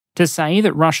to say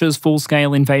that Russia's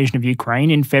full-scale invasion of Ukraine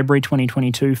in February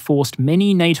 2022 forced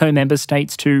many NATO member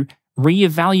states to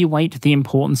re-evaluate the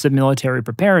importance of military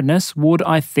preparedness would,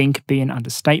 I think, be an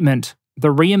understatement.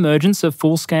 The re-emergence of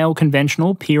full-scale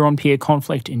conventional peer-on-peer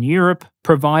conflict in Europe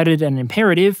provided an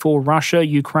imperative for Russia,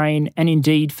 Ukraine, and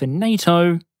indeed for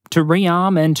NATO to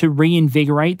rearm and to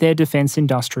reinvigorate their defence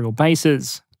industrial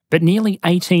bases. But nearly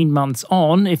 18 months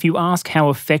on, if you ask how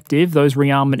effective those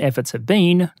rearmament efforts have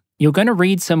been, you're going to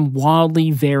read some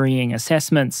wildly varying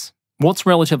assessments. What's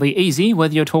relatively easy,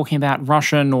 whether you're talking about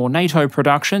Russian or NATO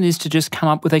production, is to just come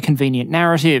up with a convenient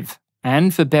narrative.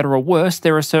 And for better or worse,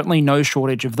 there are certainly no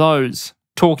shortage of those.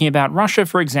 Talking about Russia,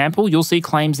 for example, you'll see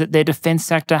claims that their defence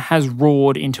sector has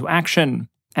roared into action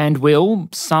and will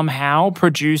somehow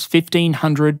produce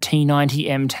 1,500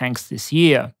 T-90M tanks this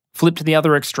year. Flip to the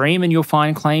other extreme and you'll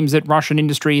find claims that Russian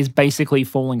industry is basically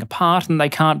falling apart and they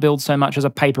can't build so much as a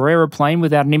paper aeroplane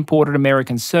without an imported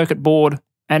American circuit board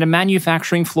and a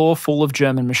manufacturing floor full of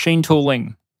German machine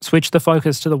tooling. Switch the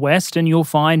focus to the West and you'll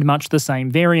find much the same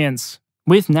variance,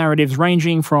 with narratives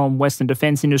ranging from Western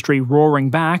defence industry roaring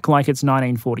back like it's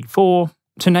 1944,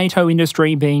 to NATO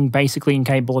industry being basically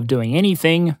incapable of doing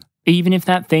anything, even if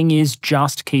that thing is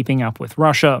just keeping up with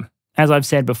Russia. As I've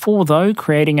said before though,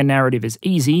 creating a narrative is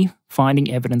easy, finding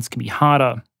evidence can be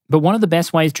harder. But one of the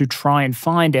best ways to try and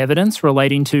find evidence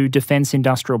relating to defence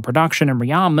industrial production and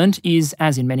rearmament is,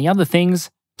 as in many other things,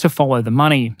 to follow the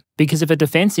money. Because if a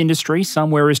defence industry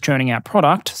somewhere is churning out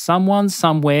product, someone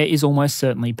somewhere is almost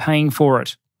certainly paying for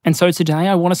it. And so today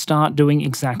I want to start doing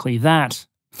exactly that.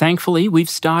 Thankfully, we've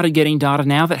started getting data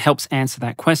now that helps answer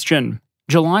that question.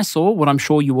 July saw what I'm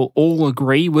sure you will all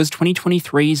agree was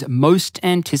 2023's most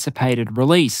anticipated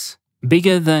release.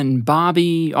 Bigger than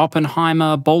Barbie,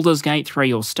 Oppenheimer, Baldur's Gate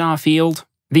 3 or Starfield,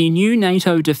 the new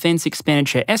NATO defence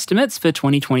expenditure estimates for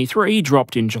 2023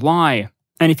 dropped in July.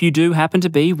 And if you do happen to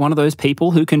be one of those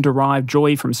people who can derive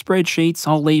joy from spreadsheets,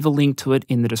 I'll leave a link to it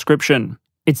in the description.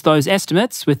 It's those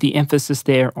estimates, with the emphasis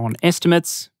there on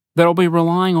estimates, that I'll be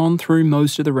relying on through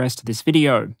most of the rest of this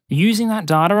video. Using that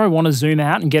data, I want to zoom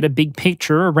out and get a big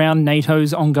picture around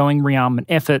NATO's ongoing rearmament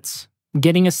efforts,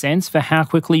 getting a sense for how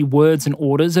quickly words and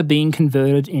orders are being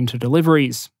converted into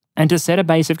deliveries, and to set a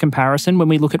base of comparison when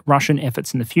we look at Russian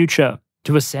efforts in the future,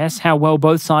 to assess how well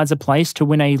both sides are placed to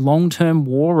win a long-term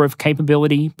war of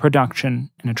capability, production,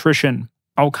 and attrition.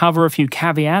 I'll cover a few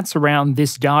caveats around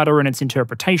this data and its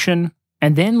interpretation,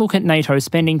 and then look at NATO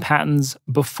spending patterns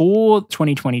before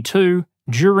 2022,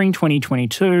 during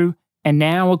 2022, and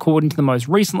now according to the most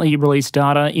recently released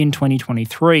data in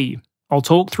 2023. I'll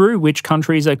talk through which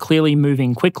countries are clearly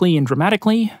moving quickly and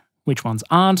dramatically, which ones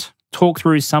aren't, talk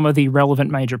through some of the relevant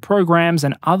major programs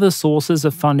and other sources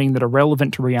of funding that are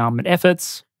relevant to rearmament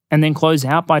efforts, and then close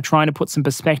out by trying to put some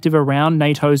perspective around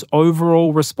NATO's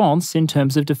overall response in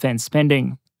terms of defence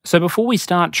spending. So before we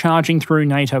start charging through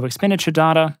NATO expenditure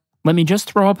data, let me just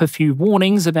throw up a few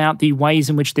warnings about the ways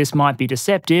in which this might be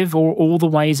deceptive or all the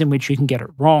ways in which you can get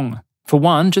it wrong. For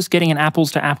one, just getting an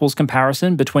apples-to-apples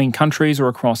comparison between countries or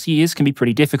across years can be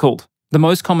pretty difficult. The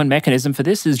most common mechanism for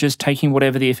this is just taking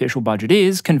whatever the official budget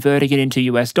is, converting it into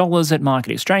US dollars at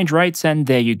market exchange rates, and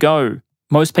there you go.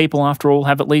 Most people, after all,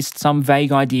 have at least some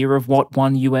vague idea of what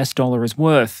 $1 US is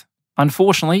worth.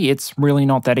 Unfortunately, it's really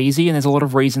not that easy, and there's a lot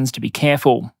of reasons to be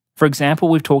careful. For example,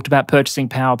 we've talked about purchasing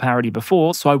power parity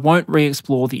before, so I won't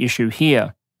re-explore the issue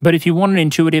here. But if you want an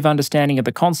intuitive understanding of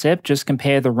the concept, just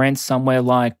compare the rents somewhere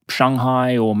like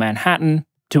Shanghai or Manhattan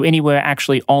to anywhere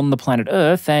actually on the planet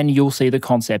Earth, and you'll see the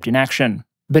concept in action.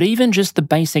 But even just the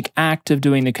basic act of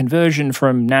doing the conversion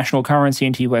from national currency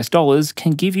into US dollars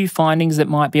can give you findings that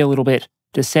might be a little bit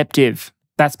deceptive.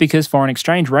 That's because foreign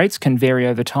exchange rates can vary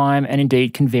over time, and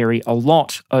indeed can vary a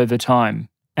lot over time.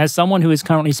 As someone who is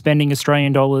currently spending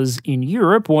Australian dollars in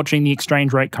Europe watching the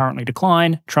exchange rate currently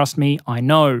decline, trust me, I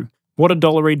know. What a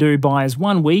 $1 buys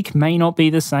one week may not be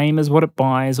the same as what it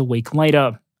buys a week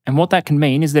later. And what that can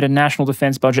mean is that a national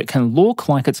defence budget can look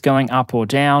like it's going up or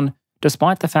down,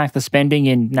 despite the fact the spending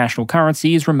in national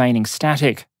currency is remaining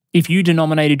static. If you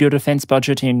denominated your defence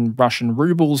budget in Russian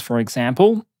rubles, for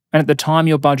example, and at the time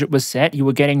your budget was set, you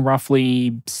were getting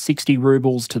roughly 60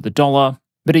 rubles to the dollar,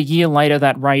 but a year later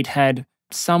that rate had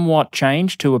somewhat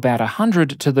changed to about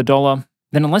 100 to the dollar,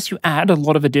 then unless you add a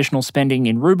lot of additional spending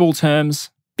in ruble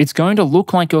terms, it's going to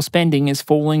look like your spending is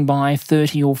falling by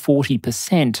 30 or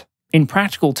 40%. In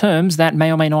practical terms, that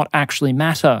may or may not actually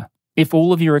matter. If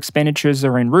all of your expenditures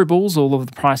are in rubles, all of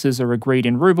the prices are agreed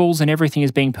in rubles, and everything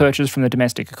is being purchased from the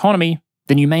domestic economy,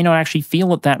 then you may not actually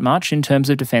feel it that much in terms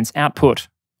of defence output.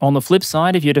 On the flip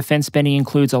side, if your defence spending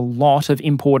includes a lot of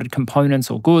imported components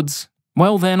or goods,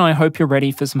 well then I hope you're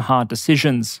ready for some hard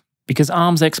decisions. because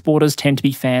arms exporters tend to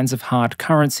be fans of hard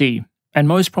currency, and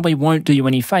most probably won't do you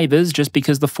any favours just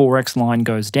because the forex line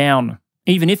goes down.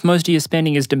 Even if most of your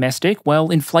spending is domestic, well,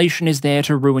 inflation is there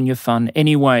to ruin your fun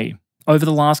anyway. Over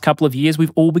the last couple of years,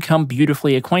 we've all become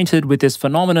beautifully acquainted with this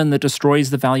phenomenon that destroys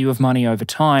the value of money over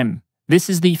time. This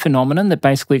is the phenomenon that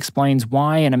basically explains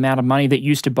why an amount of money that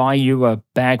used to buy you a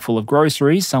bag full of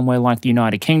groceries somewhere like the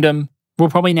United Kingdom will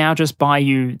probably now just buy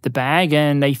you the bag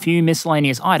and a few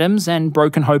miscellaneous items and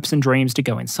broken hopes and dreams to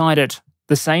go inside it.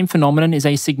 The same phenomenon is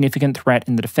a significant threat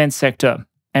in the defence sector.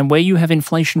 And where you have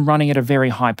inflation running at a very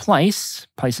high place,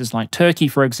 places like Turkey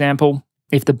for example,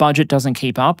 if the budget doesn't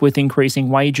keep up with increasing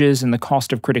wages and the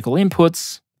cost of critical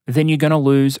inputs, then you're going to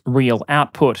lose real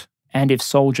output. And if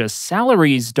soldiers'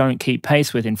 salaries don't keep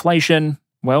pace with inflation,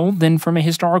 well, then from a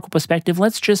historical perspective,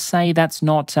 let's just say that's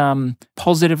not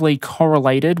positively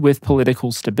correlated with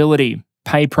political stability.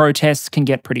 Pay protests can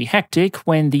get pretty hectic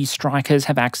when the strikers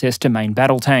have access to main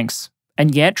battle tanks.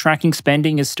 And yet, tracking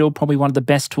spending is still probably one of the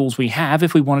best tools we have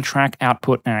if we want to track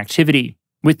output and activity.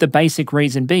 With the basic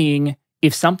reason being,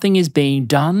 if something is being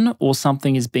done or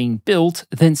something is being built,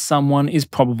 then someone is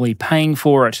probably paying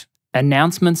for it.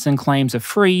 Announcements and claims are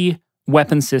free,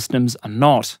 weapon systems are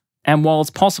not. And while it's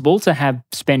possible to have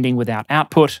spending without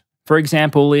output, for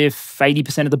example, if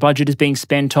 80% of the budget is being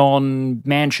spent on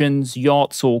mansions,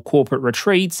 yachts, or corporate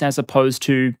retreats as opposed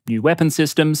to new weapon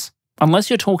systems, unless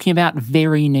you're talking about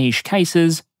very niche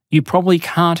cases, you probably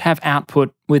can't have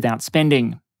output without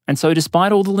spending. And so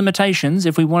despite all the limitations,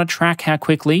 if we want to track how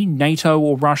quickly NATO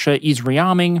or Russia is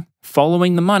rearming,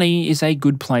 following the money is a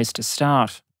good place to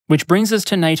start. Which brings us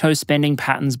to NATO's spending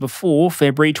patterns before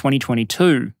February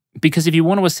 2022. Because if you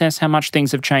want to assess how much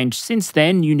things have changed since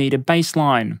then, you need a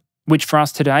baseline, which for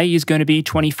us today is going to be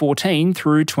 2014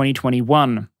 through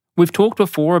 2021. We've talked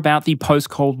before about the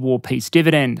post-Cold War peace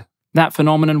dividend, that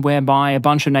phenomenon whereby a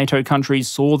bunch of NATO countries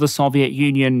saw the Soviet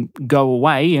Union go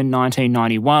away in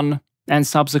 1991, and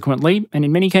subsequently, and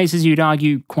in many cases you'd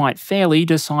argue quite fairly,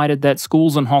 decided that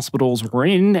schools and hospitals were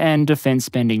in and defence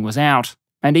spending was out.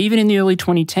 And even in the early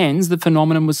 2010s, the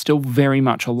phenomenon was still very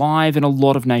much alive in a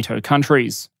lot of NATO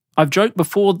countries. I've joked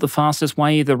before that the fastest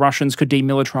way the Russians could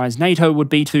demilitarize NATO would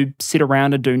be to sit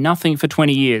around and do nothing for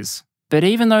 20 years. But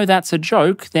even though that's a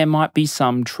joke, there might be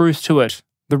some truth to it.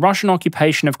 The Russian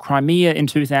occupation of Crimea in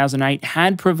 2008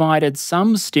 had provided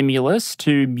some stimulus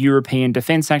to European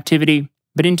defence activity,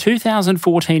 but in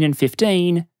 2014 and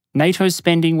 15, NATO's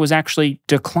spending was actually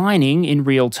declining in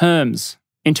real terms.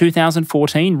 In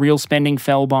 2014, real spending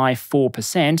fell by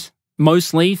 4%,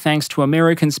 mostly thanks to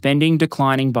American spending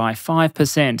declining by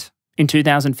 5%. In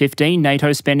 2015,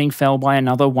 NATO spending fell by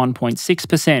another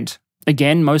 1.6%,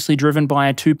 again mostly driven by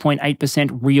a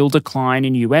 2.8% real decline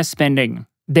in US spending.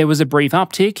 There was a brief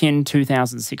uptick in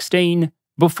 2016,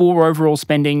 before overall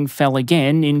spending fell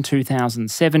again in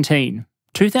 2017.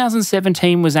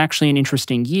 2017 was actually an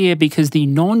interesting year because the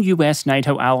non-US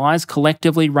NATO allies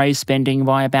collectively raised spending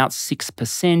by about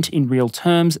 6% in real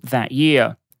terms that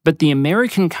year. But the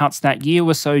American cuts that year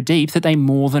were so deep that they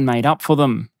more than made up for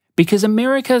them. Because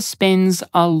America spends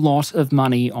a lot of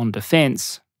money on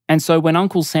defense. And so when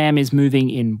Uncle Sam is moving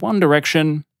in one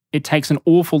direction, it takes an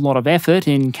awful lot of effort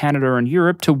in Canada and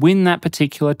Europe to win that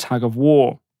particular tug of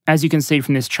war. As you can see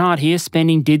from this chart here,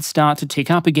 spending did start to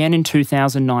tick up again in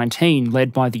 2019,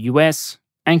 led by the US,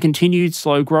 and continued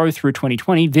slow growth through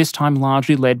 2020, this time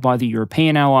largely led by the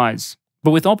European allies.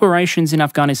 But with operations in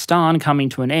Afghanistan coming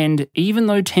to an end, even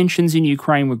though tensions in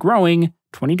Ukraine were growing,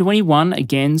 2021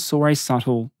 again saw a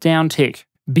subtle downtick.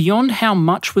 Beyond how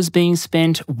much was being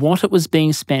spent, what it was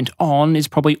being spent on is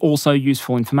probably also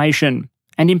useful information.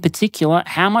 And in particular,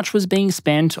 how much was being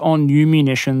spent on new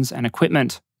munitions and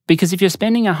equipment. Because if you're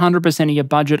spending 100% of your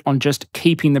budget on just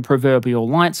keeping the proverbial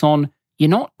lights on, you're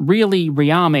not really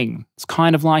rearming. It's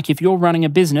kind of like if you're running a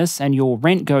business and your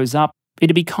rent goes up,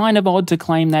 it'd be kind of odd to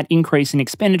claim that increase in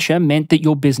expenditure meant that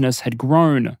your business had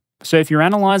grown. So if you're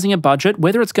analysing a budget,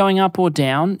 whether it's going up or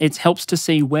down, it helps to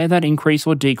see where that increase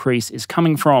or decrease is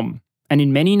coming from. And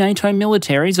in many NATO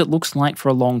militaries, it looks like for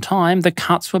a long time, the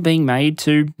cuts were being made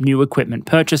to new equipment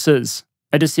purchases.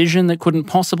 A decision that couldn't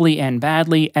possibly end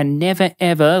badly and never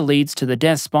ever leads to the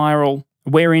death spiral,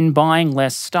 wherein buying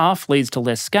less stuff leads to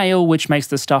less scale, which makes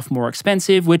the stuff more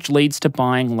expensive, which leads to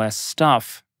buying less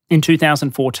stuff. In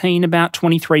 2014, about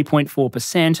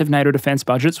 23.4% of NATO defence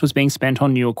budgets was being spent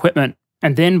on new equipment.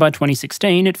 And then by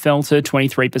 2016, it fell to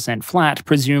 23% flat,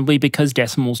 presumably because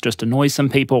decimals just annoy some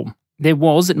people. There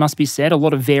was, it must be said, a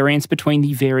lot of variance between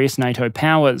the various NATO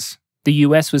powers. The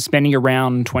US was spending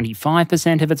around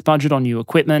 25% of its budget on new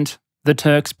equipment. The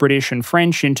Turks, British and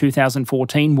French in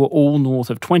 2014 were all north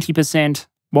of 20%.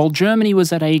 while Germany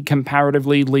was at a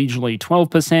comparatively leisurely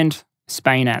 12%,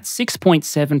 Spain at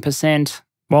 6.7%,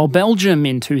 while Belgium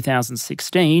in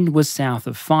 2016 was south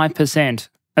of 5%,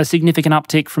 a significant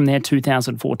uptick from their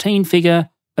 2014 figure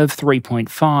of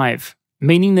 3.5%,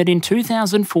 meaning that in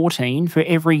 2014, for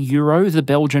every euro the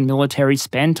Belgian military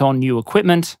spent on new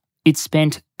equipment, it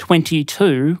spent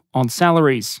 22 on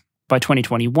salaries. By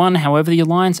 2021, however, the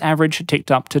alliance average had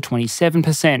ticked up to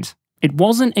 27%. It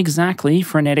wasn't exactly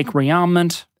frenetic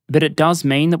rearmament, but it does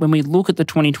mean that when we look at the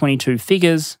 2022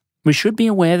 figures, we should be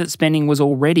aware that spending was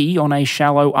already on a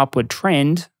shallow upward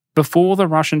trend before the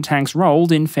Russian tanks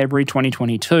rolled in February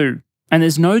 2022. And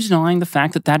there's no denying the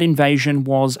fact that that invasion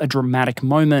was a dramatic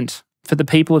moment. For the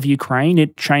people of Ukraine,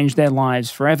 it changed their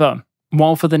lives forever.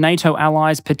 While for the NATO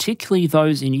allies, particularly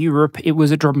those in Europe, it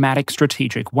was a dramatic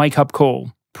strategic wake-up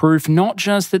call. Proof not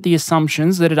just that the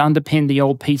assumptions that had underpinned the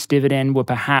old peace dividend were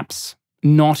perhaps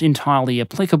not entirely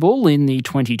applicable in the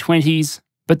 2020s,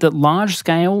 but that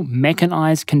large-scale,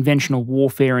 mechanized conventional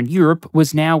warfare in Europe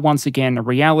was now once again a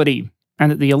reality, and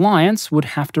that the alliance would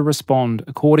have to respond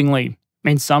accordingly.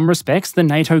 In some respects, the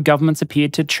NATO governments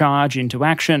appeared to charge into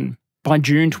action. By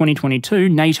June 2022,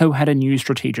 NATO had a new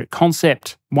strategic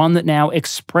concept, one that now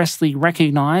expressly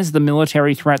recognised the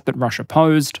military threat that Russia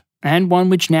posed, and one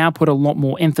which now put a lot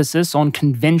more emphasis on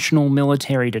conventional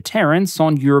military deterrence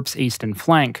on Europe's eastern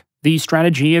flank. The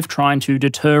strategy of trying to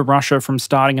deter Russia from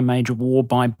starting a major war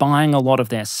by buying a lot of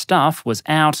their stuff was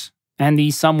out, and the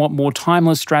somewhat more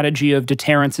timeless strategy of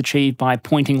deterrence achieved by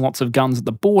pointing lots of guns at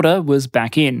the border was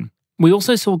back in. We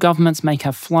also saw governments make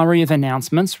a flurry of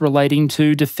announcements relating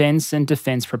to defence and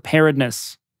defence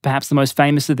preparedness. Perhaps the most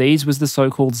famous of these was the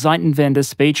so-called Zeitenwende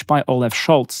speech by Olaf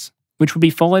Scholz, which would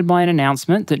be followed by an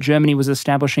announcement that Germany was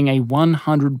establishing a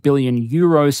 €100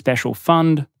 billion special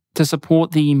fund to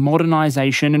support the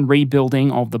modernisation and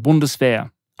rebuilding of the Bundeswehr.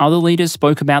 Other leaders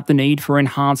spoke about the need for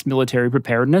enhanced military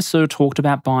preparedness or talked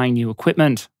about buying new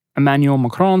equipment. Emmanuel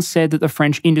Macron said that the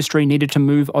French industry needed to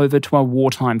move over to a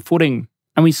wartime footing.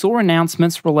 And we saw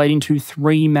announcements relating to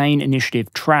three main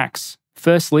initiative tracks.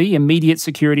 Firstly, immediate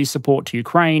security support to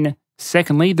Ukraine.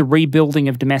 Secondly, the rebuilding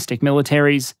of domestic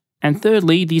militaries. And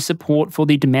thirdly, the support for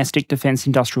the domestic defence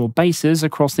industrial bases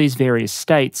across these various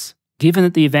states. Given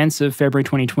that the events of February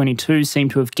 2022 seem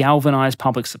to have galvanised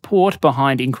public support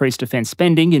behind increased defence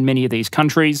spending in many of these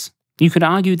countries, you could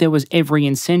argue there was every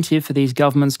incentive for these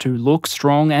governments to look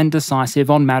strong and decisive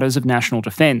on matters of national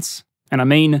defence. And I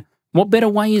mean, what better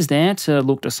way is there to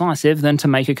look decisive than to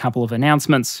make a couple of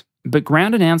announcements? But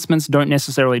ground announcements don't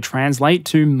necessarily translate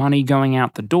to money going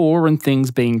out the door and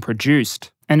things being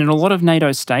produced. And in a lot of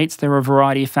NATO states, there are a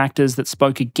variety of factors that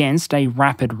spoke against a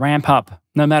rapid ramp-up,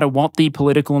 no matter what the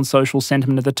political and social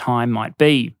sentiment of the time might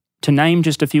be. To name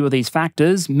just a few of these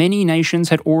factors, many nations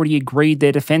had already agreed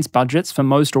their defence budgets for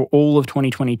most or all of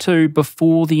 2022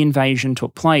 before the invasion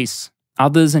took place.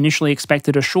 Others initially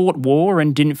expected a short war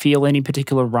and didn't feel any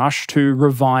particular rush to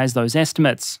revise those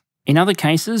estimates. In other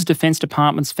cases, defence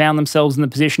departments found themselves in the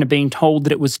position of being told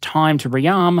that it was time to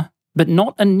rearm, but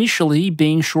not initially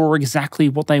being sure exactly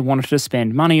what they wanted to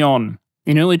spend money on.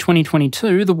 In early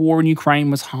 2022, the war in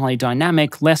Ukraine was highly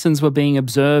dynamic, lessons were being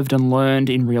observed and learned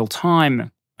in real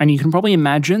time. And you can probably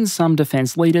imagine some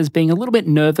defence leaders being a little bit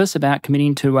nervous about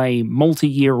committing to a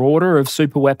multi-year order of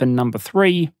superweapon number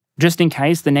 3, just in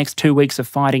case the next 2 weeks of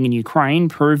fighting in Ukraine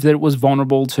proved that it was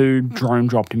vulnerable to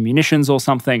drone-dropped munitions or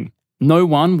something. No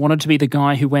one wanted to be the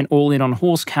guy who went all in on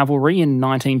horse cavalry in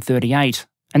 1938.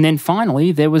 And then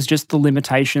finally, there was just the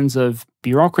limitations of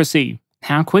bureaucracy.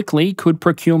 How quickly could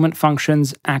procurement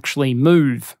functions actually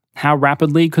move? How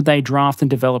rapidly could they draft and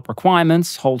develop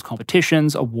requirements, hold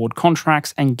competitions, award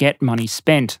contracts, and get money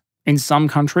spent? In some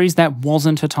countries, that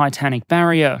wasn't a titanic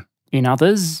barrier. In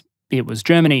others, it was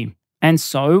Germany. And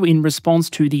so, in response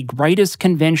to the greatest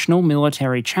conventional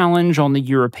military challenge on the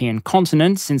European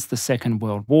continent since the Second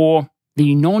World War,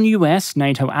 the non-US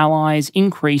NATO allies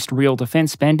increased real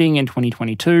defence spending in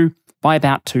 2022 by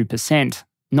about 2%.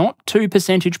 Not 2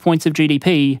 percentage points of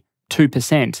GDP,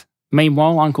 2%.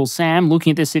 Meanwhile, Uncle Sam,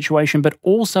 looking at this situation but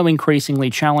also increasingly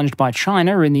challenged by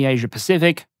China in the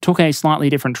Asia-Pacific, took a slightly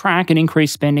different track and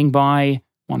increased spending by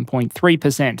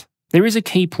 1.3%. There is a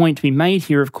key point to be made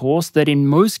here, of course, that in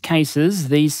most cases,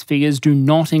 these figures do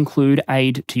not include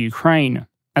aid to Ukraine.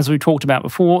 As we talked about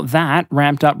before, that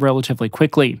ramped up relatively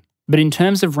quickly. But in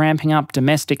terms of ramping up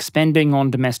domestic spending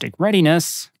on domestic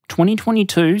readiness,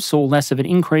 2022 saw less of an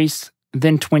increase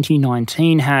than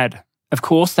 2019 had. Of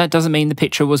course, that doesn't mean the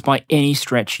picture was by any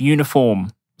stretch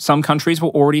uniform. Some countries were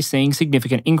already seeing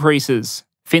significant increases.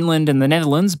 Finland and the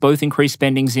Netherlands both increased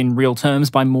spendings in real terms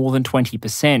by more than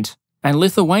 20%. And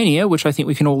Lithuania, which I think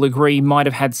we can all agree might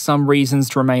have had some reasons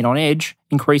to remain on edge,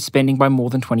 increased spending by more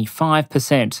than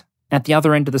 25%. At the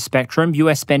other end of the spectrum,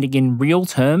 US spending in real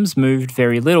terms moved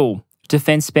very little.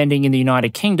 Defence spending in the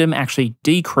United Kingdom actually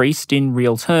decreased in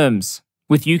real terms,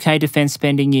 with UK defence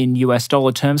spending in US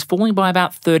dollar terms falling by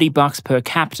about $30 per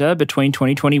capita between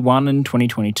 2021 and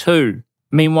 2022.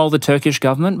 Meanwhile, the Turkish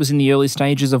government was in the early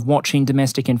stages of watching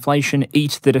domestic inflation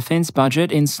eat the defence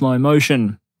budget in slow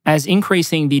motion, as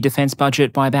increasing the defence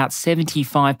budget by about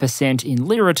 75% in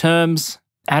lira terms,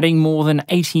 adding more than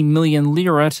 80 million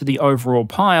lira to the overall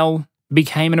pile,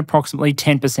 became an approximately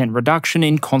 10% reduction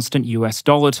in constant US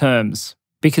dollar terms.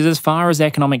 Because as far as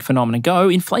economic phenomena go,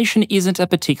 inflation isn't a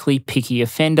particularly picky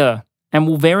offender, and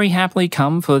will very happily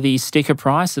come for the sticker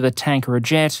price of a tank or a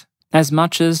jet, as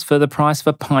much as for the price of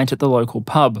a pint at the local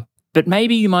pub. But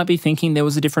maybe you might be thinking there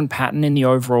was a different pattern in the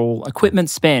overall equipment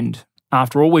spend.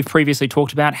 After all, we've previously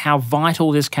talked about how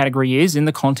vital this category is in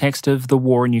the context of the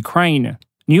war in Ukraine.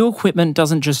 New equipment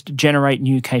doesn't just generate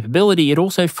new capability, it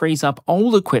also frees up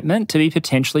old equipment to be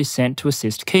potentially sent to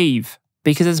assist Kyiv.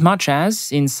 Because as much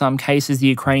as, in some cases, the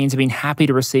Ukrainians have been happy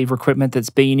to receive equipment that's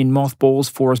been in mothballs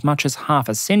for as much as half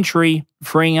a century,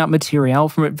 freeing up material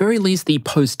from at very least the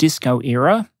post-disco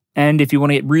era, and if you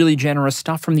want to get really generous,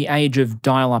 stuff from the age of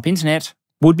dial-up internet,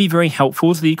 would be very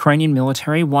helpful to the Ukrainian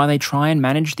military while they try and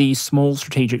manage the small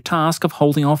strategic task of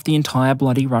holding off the entire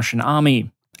bloody Russian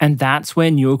army. And that's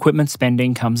where new equipment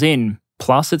spending comes in.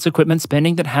 Plus, it's equipment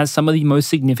spending that has some of the most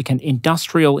significant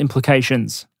industrial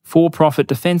implications. For-profit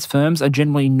defence firms are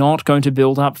generally not going to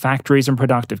build up factories and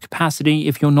productive capacity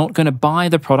if you're not going to buy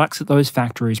the products that those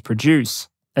factories produce.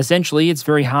 Essentially, it's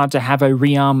very hard to have a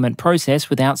rearmament process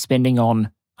without spending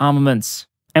on armaments.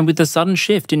 And with the sudden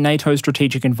shift in NATO's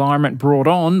strategic environment brought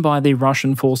on by the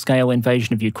Russian full-scale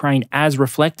invasion of Ukraine as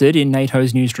reflected in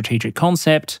NATO's new strategic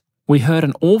concept, we heard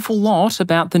an awful lot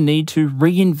about the need to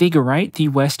reinvigorate the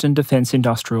Western defence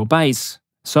industrial base.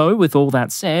 So, with all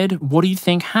that said, what do you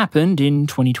think happened in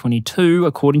 2022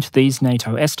 according to these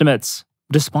NATO estimates?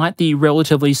 Despite the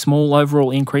relatively small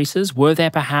overall increases, were there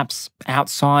perhaps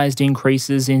outsized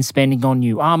increases in spending on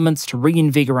new armaments to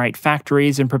reinvigorate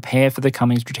factories and prepare for the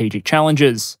coming strategic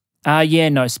challenges?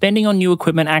 No, spending on new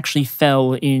equipment actually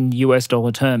fell in US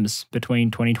dollar terms between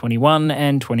 2021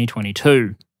 and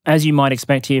 2022. As you might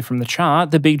expect here from the chart,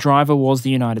 the big driver was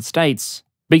the United States,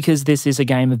 because this is a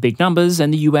game of big numbers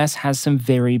and the US has some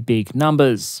very big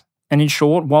numbers. And in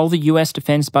short, while the US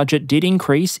defence budget did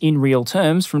increase in real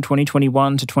terms from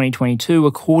 2021 to 2022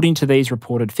 according to these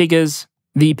reported figures,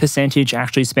 the percentage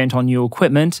actually spent on new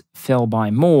equipment fell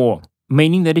by more,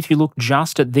 meaning that if you look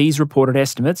just at these reported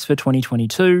estimates for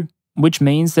 2022, which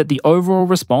means that the overall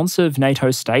response of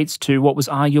NATO states to what was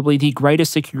arguably the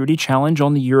greatest security challenge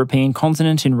on the European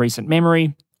continent in recent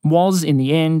memory, was, in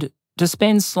the end, to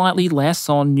spend slightly less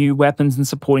on new weapons and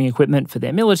supporting equipment for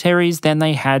their militaries than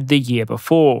they had the year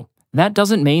before. That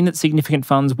doesn't mean that significant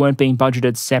funds weren't being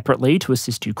budgeted separately to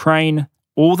assist Ukraine,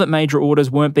 or that major orders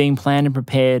weren't being planned and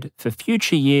prepared for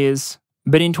future years,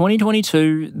 but in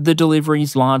 2022, the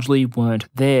deliveries largely weren't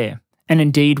there. And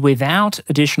indeed, without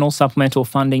additional supplemental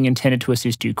funding intended to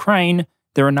assist Ukraine,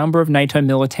 there are a number of NATO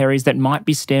militaries that might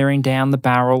be staring down the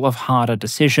barrel of harder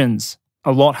decisions.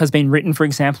 A lot has been written, for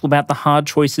example, about the hard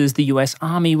choices the US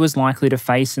Army was likely to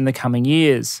face in the coming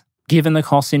years, given the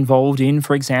costs involved in,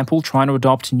 for example, trying to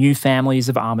adopt new families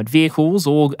of armoured vehicles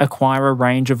or acquire a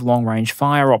range of long-range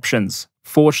fire options.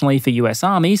 Fortunately for US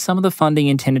Army, some of the funding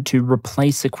intended to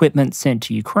replace equipment sent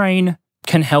to Ukraine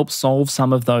can help solve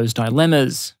some of those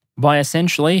dilemmas, by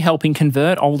essentially helping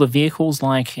convert older vehicles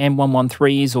like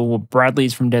M113s or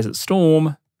Bradleys from Desert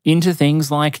Storm into things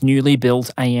like newly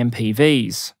built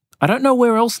AMPVs. I don't know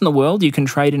where else in the world you can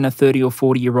trade in a 30 or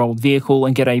 40-year-old vehicle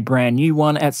and get a brand new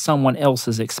one at someone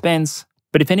else's expense,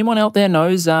 but if anyone out there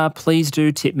knows, please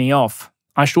do tip me off.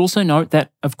 I should also note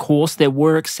that, of course, there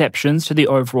were exceptions to the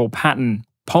overall pattern.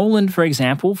 Poland, for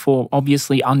example, for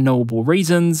obviously unknowable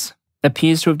reasons,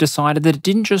 appears to have decided that it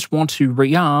didn't just want to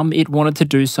rearm, it wanted to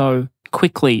do so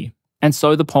quickly. And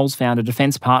so the Poles found a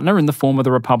defence partner in the form of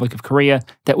the Republic of Korea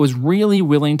that was really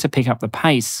willing to pick up the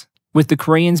pace, with the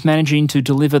Koreans managing to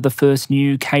deliver the first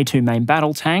new K2 main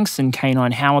battle tanks and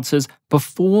K9 howitzers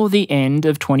before the end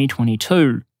of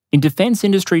 2022. In defence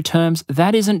industry terms,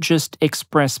 that isn't just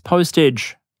express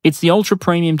postage. It's the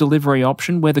ultra-premium delivery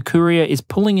option where the courier is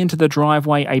pulling into the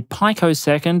driveway a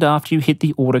picosecond after you hit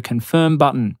the order confirm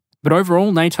button. But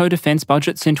overall, NATO defence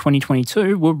budgets in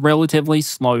 2022 were relatively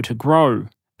slow to grow,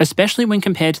 especially when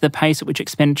compared to the pace at which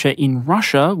expenditure in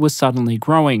Russia was suddenly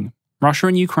growing. Russia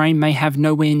and Ukraine may have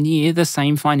nowhere near the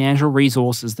same financial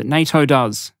resources that NATO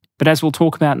does, But as we'll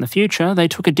talk about in the future, they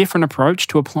took a different approach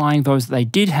to applying those that they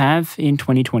did have in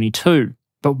 2022.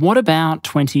 But what about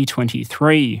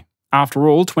 2023? After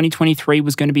all, 2023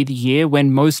 was going to be the year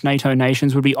when most NATO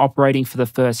nations would be operating for the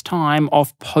first time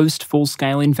off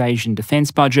post-full-scale invasion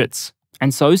defence budgets.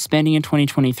 And so spending in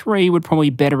 2023 would probably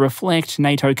better reflect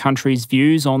NATO countries'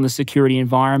 views on the security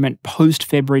environment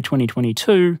post-February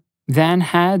 2022 than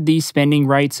had the spending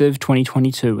rates of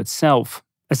 2022 itself.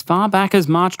 As far back as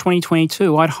March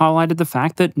 2022, I'd highlighted the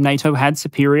fact that NATO had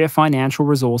superior financial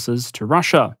resources to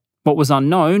Russia. What was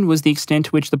unknown was the extent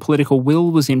to which the political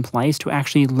will was in place to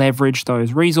actually leverage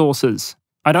those resources.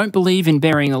 I don't believe in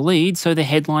burying the lead, so the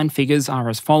headline figures are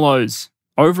as follows.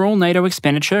 Overall NATO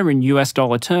expenditure in US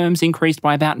dollar terms increased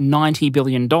by about $90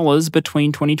 billion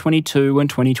between 2022 and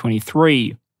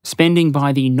 2023. Spending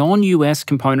by the non-US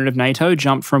component of NATO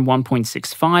jumped from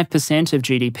 1.65% of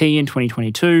GDP in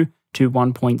 2022 to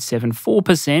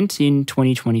 1.74% in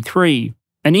 2023.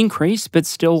 An increase, but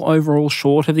still overall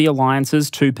short of the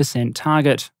alliance's 2%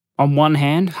 target. On one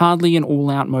hand, hardly an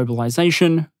all-out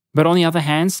mobilisation, but on the other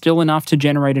hand, still enough to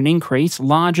generate an increase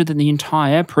larger than the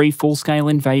entire pre-full-scale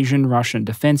invasion Russian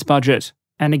defence budget.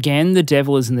 And again, the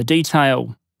devil is in the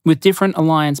detail, with different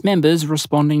alliance members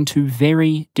responding to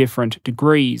very different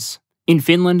degrees. In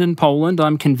Finland and Poland,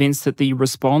 I'm convinced that the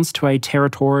response to a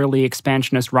territorially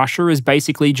expansionist Russia is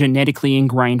basically genetically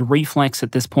ingrained reflex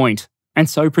at this point. And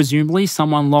so presumably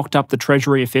someone locked up the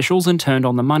treasury officials and turned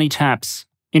on the money taps.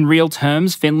 In real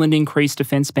terms, Finland increased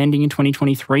defence spending in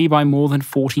 2023 by more than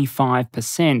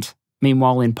 45%.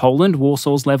 Meanwhile, in Poland,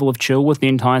 Warsaw's level of chill with the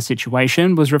entire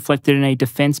situation was reflected in a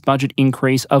defence budget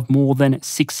increase of more than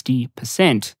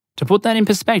 60%. To put that in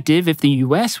perspective, if the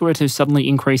US were to suddenly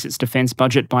increase its defence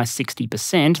budget by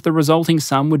 60%, the resulting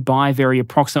sum would buy very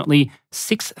approximately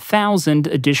 6,000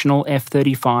 additional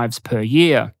F-35s per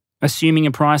year, assuming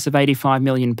a price of $85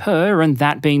 million per, and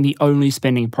that being the only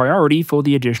spending priority for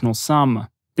the additional sum.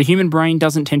 The human brain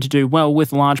doesn't tend to do well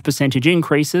with large percentage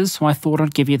increases, so I thought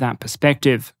I'd give you that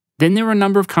perspective. Then there are a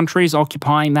number of countries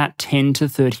occupying that 10 to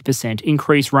 30%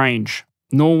 increase range.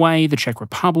 Norway, the Czech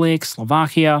Republic,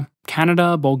 Slovakia,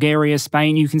 Canada, Bulgaria,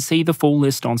 Spain, you can see the full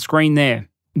list on screen there.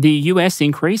 The US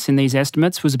increase in these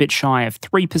estimates was a bit shy of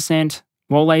 3%,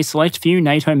 while a select few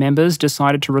NATO members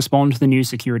decided to respond to the new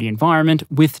security environment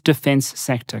with defence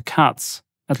sector cuts,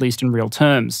 at least in real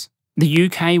terms. The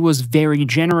UK was very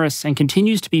generous and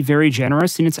continues to be very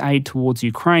generous in its aid towards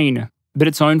Ukraine, but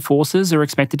its own forces are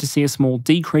expected to see a small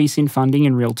decrease in funding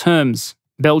in real terms.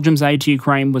 Belgium's aid to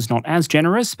Ukraine was not as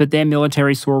generous, but their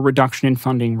military saw a reduction in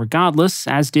funding regardless,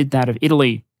 as did that of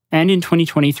Italy. And in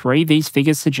 2023, these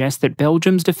figures suggest that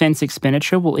Belgium's defence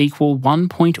expenditure will equal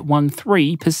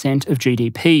 1.13% of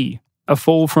GDP, a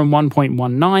fall from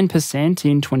 1.19%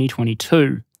 in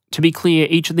 2022. To be clear,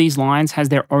 each of these lines has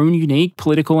their own unique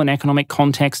political and economic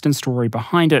context and story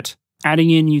behind it. Adding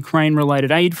in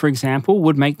Ukraine-related aid, for example,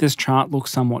 would make this chart look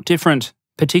somewhat different,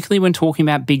 particularly when talking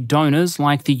about big donors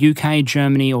like the UK,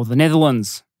 Germany, or the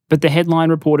Netherlands. But the headline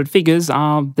reported figures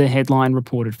are the headline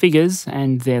reported figures,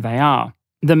 and there they are.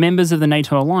 The members of the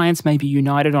NATO alliance may be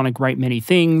united on a great many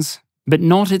things, but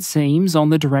not, it seems, on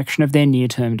the direction of their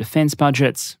near-term defence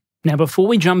budgets. Now, before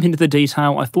we jump into the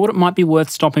detail, I thought it might be worth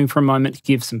stopping for a moment to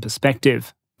give some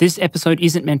perspective. This episode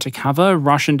isn't meant to cover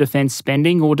Russian defence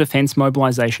spending or defence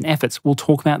mobilisation efforts. We'll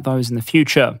talk about those in the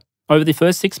future. Over the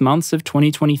first 6 months of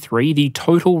 2023, the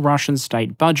total Russian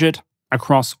state budget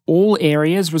across all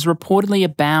areas was reportedly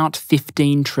about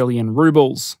 15 trillion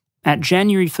rubles. At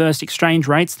January 1st exchange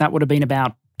rates, that would have been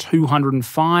about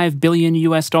 $205 billion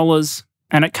US dollars,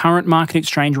 and at current market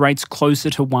exchange rates,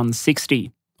 closer to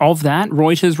 160. Of that,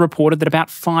 Reuters reported that about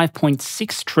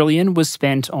 5.6 trillion was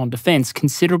spent on defence,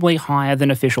 considerably higher than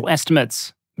official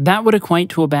estimates. That would equate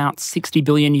to about 60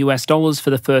 billion US dollars for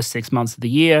the first 6 months of the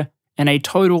year, and a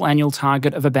total annual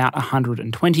target of about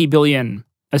 120 billion,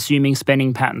 assuming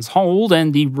spending patterns hold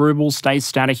and the ruble stays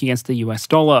static against the US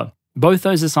dollar. Both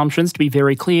those assumptions, to be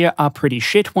very clear, are pretty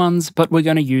shit ones, but we're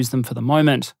going to use them for the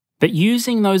moment. But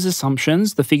using those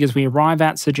assumptions, the figures we arrive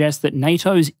at suggest that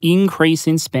NATO's increase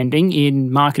in spending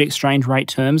in market exchange rate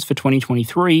terms for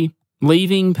 2023,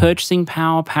 leaving purchasing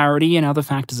power parity and other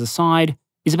factors aside,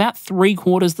 is about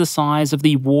 3/4 the size of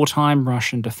the wartime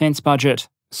Russian defence budget.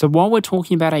 So while we're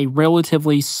talking about a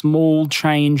relatively small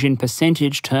change in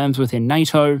percentage terms within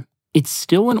NATO, it's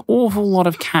still an awful lot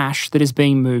of cash that is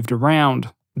being moved around.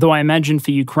 Though I imagine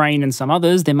for Ukraine and some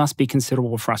others there must be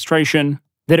considerable frustration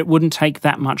that it wouldn't take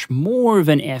that much more of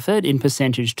an effort in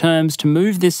percentage terms to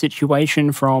move this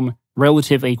situation from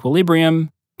relative equilibrium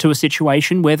to a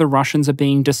situation where the Russians are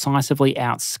being decisively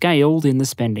outscaled in the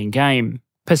spending game.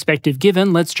 Perspective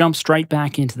given, let's jump straight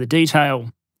back into the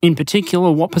detail. In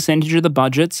particular, what percentage of the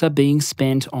budgets are being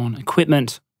spent on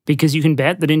equipment? Because you can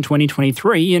bet that in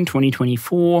 2023 and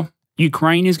 2024,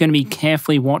 Ukraine is going to be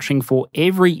carefully watching for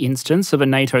every instance of a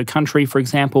NATO country, for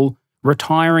example,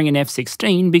 retiring an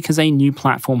F-16 because a new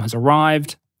platform has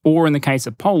arrived, or in the case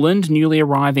of Poland, newly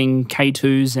arriving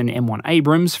K2s and M1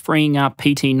 Abrams freeing up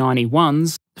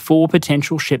PT-91s for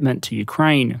potential shipment to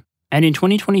Ukraine. And in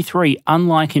 2023,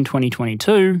 unlike in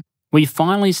 2022, we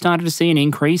finally started to see an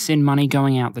increase in money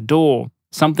going out the door,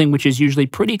 something which is usually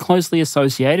pretty closely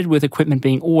associated with equipment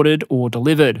being ordered or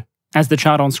delivered. As the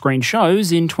chart on screen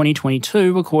shows, in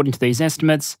 2022, according to these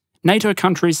estimates, NATO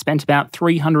countries spent about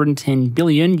 $310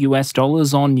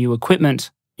 billion on new equipment.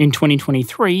 In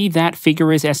 2023, that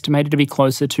figure is estimated to be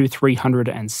closer to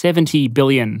 $370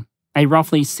 billion, a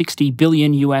roughly $60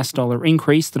 billion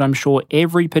increase that I'm sure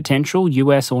every potential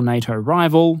US or NATO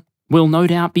rival will no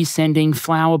doubt be sending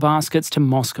flower baskets to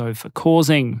Moscow for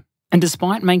causing. And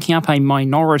despite making up a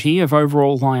minority of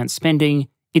overall alliance spending,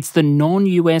 it's the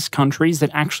non-US countries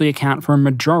that actually account for a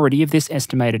majority of this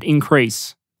estimated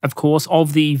increase. Of course,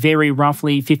 of the very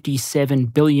roughly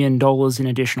 $57 billion in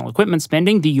additional equipment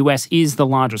spending, the US is the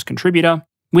largest contributor,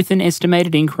 with an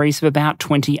estimated increase of about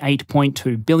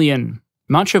 $28.2 billion.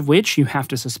 Much of which, you have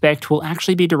to suspect, will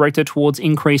actually be directed towards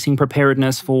increasing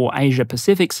preparedness for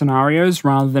Asia-Pacific scenarios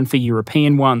rather than for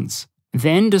European ones.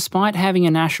 Then, despite having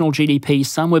a national GDP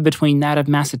somewhere between that of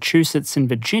Massachusetts and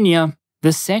Virginia,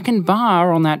 the second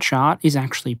bar on that chart is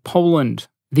actually Poland.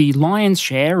 The lion's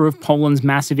share of Poland's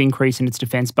massive increase in its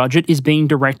defense budget is being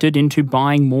directed into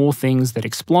buying more things that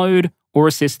explode, or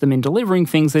assist them in delivering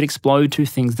things that explode to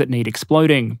things that need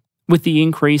exploding, with the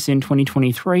increase in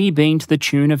 2023 being to the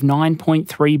tune of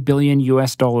 $9.3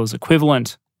 billion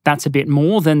equivalent. That's a bit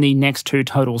more than the next two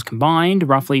totals combined,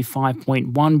 roughly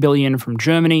 $5.1 billion from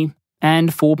Germany and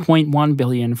 $4.1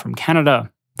 billion from Canada.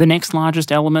 The next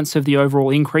largest elements of the overall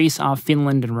increase are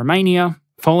Finland and Romania,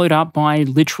 followed up by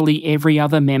literally every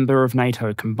other member of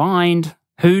NATO combined,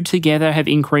 who together have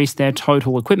increased their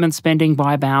total equipment spending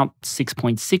by about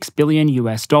 $6.6 billion.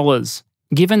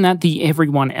 Given that the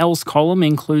everyone else column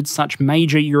includes such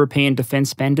major European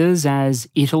defense spenders as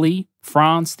Italy,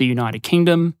 France, the United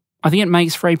Kingdom, I think it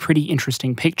makes for a pretty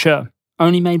interesting picture,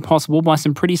 only made possible by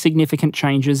some pretty significant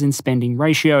changes in spending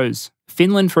ratios.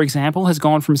 Finland, for example, has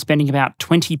gone from spending about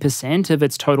 20% of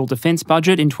its total defense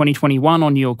budget in 2021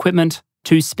 on new equipment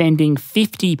to spending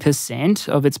 50%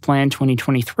 of its planned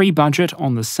 2023 budget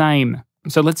on the same.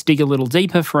 So let's dig a little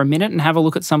deeper for a minute and have a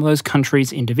look at some of those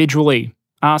countries individually,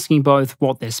 asking both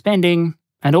what they're spending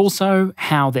and also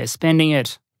how they're spending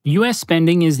it. US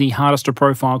spending is the hardest to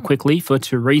profile quickly for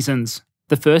two reasons.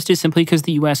 The first is simply because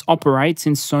the US operates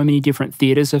in so many different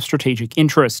theatres of strategic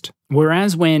interest.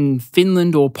 Whereas when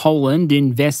Finland or Poland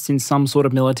invests in some sort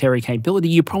of military capability,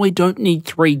 you probably don't need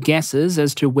three guesses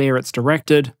as to where it's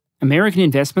directed. American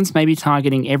investments may be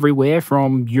targeting everywhere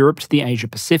from Europe to the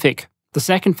Asia-Pacific. The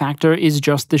second factor is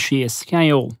just the sheer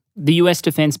scale. The US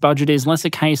defense budget is less a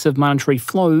case of monetary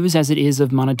flows as it is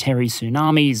of monetary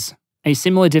tsunamis. A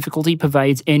similar difficulty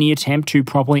pervades any attempt to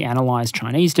properly analyse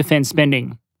Chinese defense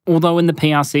spending. Although in the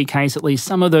PRC case, at least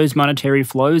some of those monetary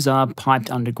flows are piped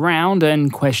underground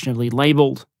and questionably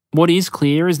labelled. What is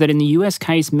clear is that in the US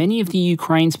case, many of the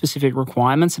Ukraine-specific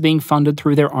requirements are being funded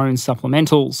through their own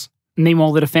supplementals.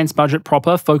 Meanwhile, the defense budget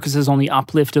proper focuses on the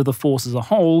uplift of the force as a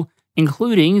whole,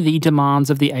 including the demands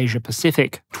of the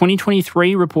Asia-Pacific.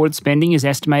 2023 reported spending is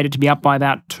estimated to be up by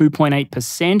about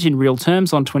 2.8% in real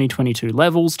terms on 2022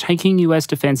 levels, taking US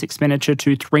defense expenditure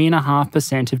to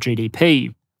 3.5% of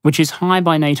GDP, which is high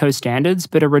by NATO standards,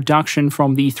 but a reduction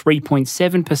from the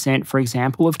 3.7%, for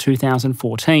example, of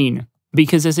 2014.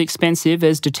 Because as expensive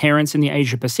as deterrence in the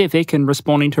Asia-Pacific and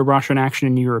responding to Russian action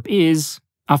in Europe is,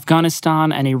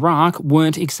 Afghanistan and Iraq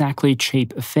weren't exactly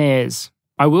cheap affairs.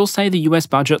 I will say the US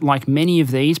budget, like many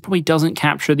of these, probably doesn't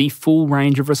capture the full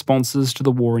range of responses to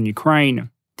the war in Ukraine.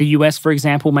 The US, for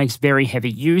example, makes very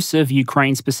heavy use of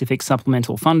Ukraine-specific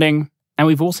supplemental funding, and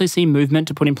we've also seen movement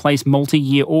to put in place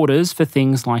multi-year orders for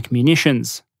things like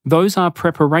munitions. Those are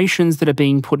preparations that are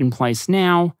being put in place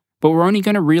now, but we're only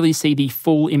going to really see the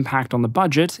full impact on the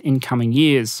budget in coming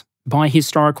years. By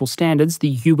historical standards, the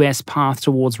US path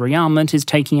towards rearmament is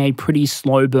taking a pretty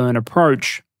slow burn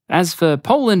approach. As for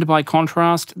Poland, by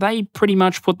contrast, they pretty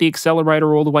much put the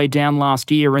accelerator all the way down last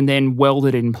year and then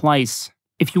welded it in place.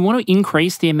 If you want to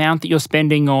increase the amount that you're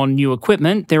spending on new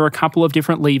equipment, there are a couple of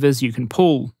different levers you can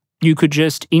pull. You could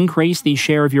just increase the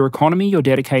share of your economy you're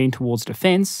dedicating towards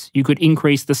defense, you could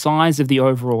increase the size of the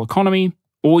overall economy,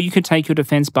 or you could take your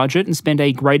defense budget and spend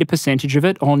a greater percentage of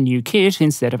it on new kit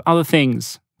instead of other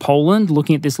things. Poland,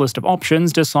 looking at this list of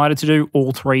options, decided to do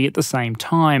all three at the same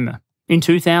time. In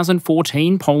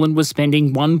 2014, Poland was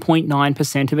spending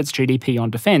 1.9% of its GDP on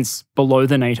defence, below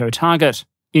the NATO target.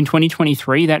 In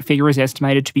 2023, that figure is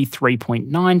estimated to be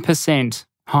 3.9%,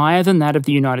 higher than that of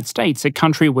the United States, a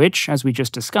country which, as we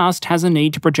just discussed, has a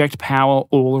need to project power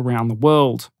all around the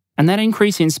world. And that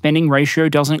increase in spending ratio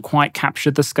doesn't quite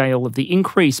capture the scale of the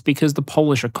increase because the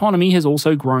Polish economy has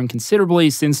also grown considerably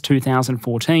since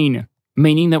 2014,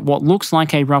 meaning that what looks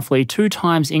like a roughly 2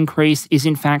 times increase is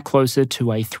in fact closer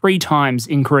to a 3 times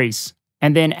increase.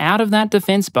 And then out of that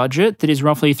defence budget that is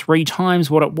roughly 3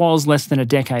 times what it was less than a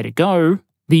decade ago,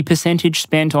 the percentage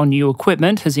spent on new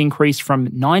equipment has increased from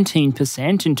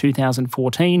 19% in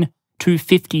 2014 to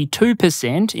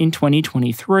 52% in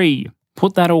 2023.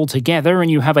 Put that all together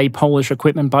and you have a Polish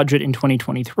equipment budget in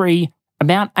 2023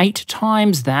 about 8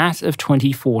 times that of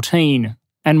 2014,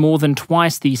 and more than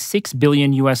twice the $6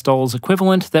 billion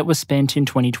equivalent that was spent in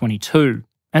 2022.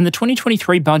 And the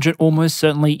 2023 budget almost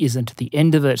certainly isn't the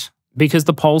end of it, because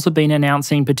the Poles have been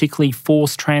announcing particularly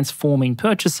force-transforming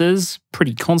purchases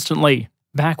pretty constantly.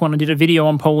 Back when I did a video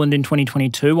on Poland in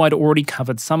 2022, I'd already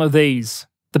covered some of these.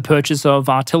 The purchase of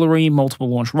artillery, multiple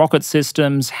launch rocket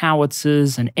systems,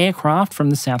 howitzers, and aircraft from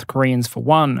the South Koreans for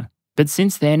one. But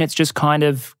since then, it's just kind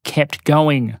of kept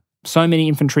going. So many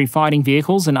infantry fighting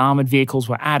vehicles and armoured vehicles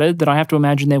were added that I have to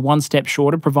imagine they're one step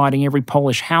short of providing every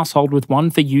Polish household with one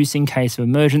for use in case of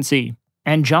emergency.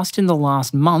 And just in the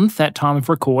last month, at time of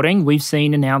recording, we've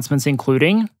seen announcements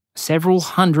including several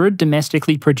hundred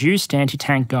domestically produced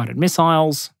anti-tank guided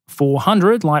missiles,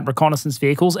 400 light reconnaissance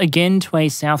vehicles, again to a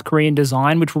South Korean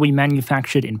design which will be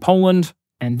manufactured in Poland,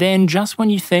 and then just when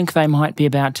you think they might be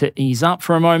about to ease up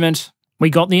for a moment, we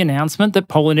got the announcement that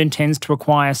Poland intends to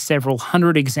acquire several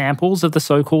hundred examples of the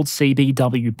so-called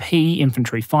CBWP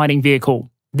infantry fighting vehicle.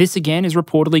 This again is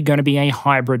reportedly going to be a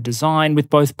hybrid design with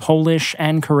both Polish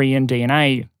and Korean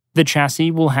DNA. The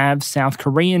chassis will have South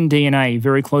Korean DNA,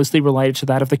 very closely related to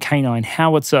that of the K9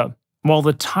 howitzer, while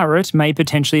the turret may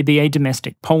potentially be a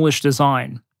domestic Polish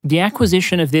design. The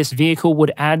acquisition of this vehicle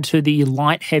would add to the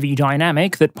light-heavy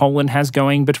dynamic that Poland has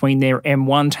going between their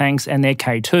M1 tanks and their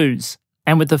K2s.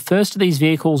 And with the first of these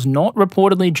vehicles not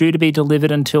reportedly due to be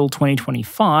delivered until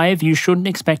 2025, you shouldn't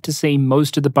expect to see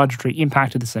most of the budgetary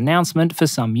impact of this announcement for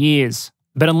some years.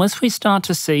 But unless we start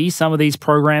to see some of these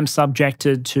programs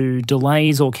subjected to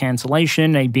delays or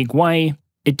cancellation in a big way,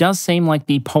 it does seem like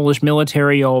the Polish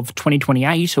military of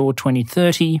 2028 or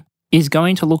 2030 is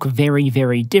going to look very,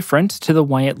 very different to the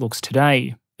way it looks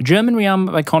today. German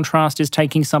Rearmament, by contrast, is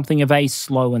taking something of a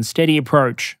slow and steady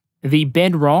approach. The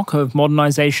bedrock of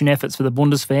modernisation efforts for the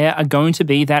Bundeswehr are going to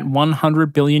be that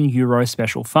 €100 billion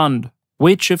special fund,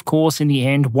 which, of course, in the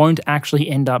end won't actually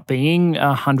end up being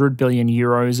 €100 billion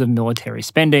of military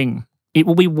spending. It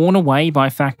will be worn away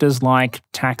by factors like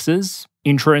taxes,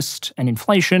 interest, and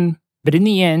inflation, but in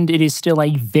the end, it is still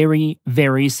a very,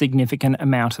 very significant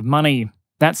amount of money.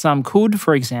 That sum could,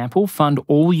 for example, fund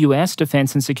all US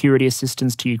defence and security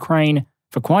assistance to Ukraine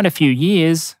for quite a few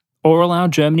years, or allow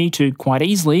Germany to quite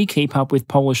easily keep up with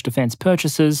Polish defence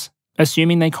purchases,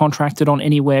 assuming they contracted on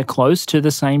anywhere close to the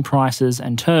same prices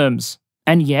and terms.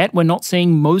 And yet, we're not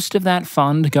seeing most of that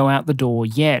fund go out the door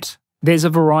yet. There's a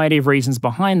variety of reasons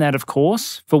behind that, of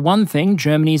course. For one thing,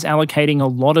 Germany is allocating a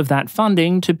lot of that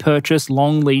funding to purchase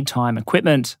long lead time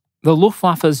equipment. The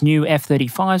Luftwaffe's new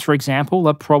F-35s, for example,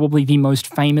 are probably the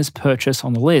most famous purchase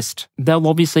on the list. They'll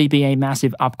obviously be a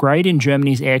massive upgrade in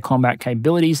Germany's air combat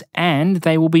capabilities, and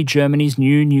they will be Germany's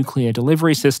new nuclear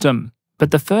delivery system. But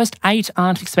the first 8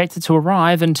 aren't expected to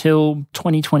arrive until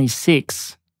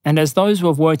 2026. And as those who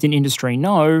have worked in industry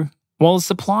know, while a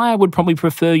supplier would probably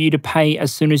prefer you to pay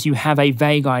as soon as you have a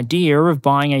vague idea of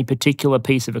buying a particular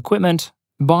piece of equipment,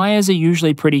 buyers are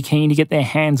usually pretty keen to get their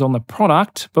hands on the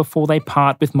product before they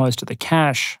part with most of the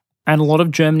cash. And a lot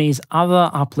of Germany's other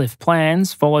uplift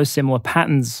plans follow similar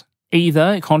patterns.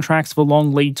 Either contracts for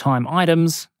long lead time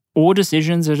items, or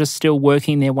decisions are just still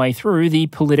working their way through the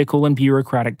political and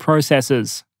bureaucratic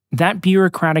processes. That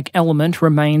bureaucratic element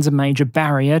remains a major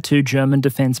barrier to German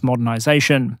defence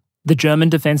modernisation. The German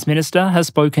defence minister has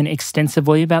spoken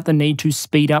extensively about the need to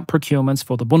speed up procurements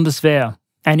for the Bundeswehr.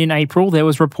 And in April, there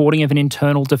was reporting of an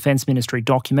internal Defence Ministry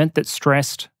document that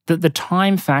stressed that the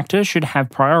time factor should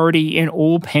have priority in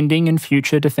all pending and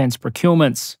future defence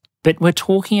procurements. But we're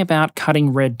talking about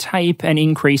cutting red tape and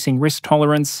increasing risk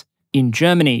tolerance in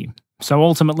Germany. So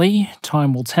ultimately,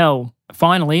 time will tell.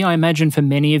 Finally, I imagine for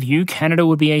many of you, Canada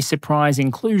would be a surprise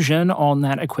inclusion on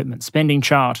that equipment spending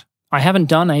chart. I haven't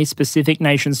done a specific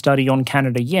nation study on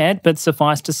Canada yet, but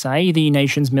suffice to say, the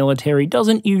nation's military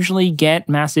doesn't usually get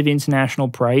massive international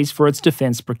praise for its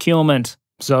defense procurement.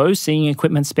 So, seeing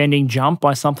equipment spending jump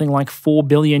by something like $4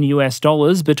 billion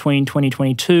between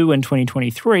 2022 and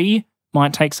 2023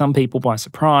 might take some people by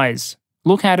surprise.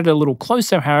 Look at it a little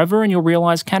closer, however, and you'll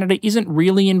realise Canada isn't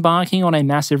really embarking on a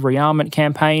massive rearmament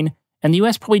campaign, and the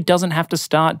US probably doesn't have to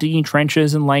start digging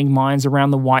trenches and laying mines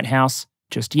around the White House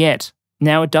just yet.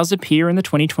 Now, it does appear in the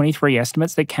 2023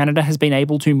 estimates that Canada has been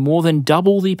able to more than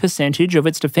double the percentage of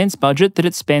its defence budget that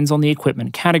it spends on the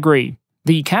equipment category.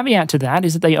 The caveat to that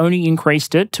is that they only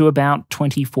increased it to about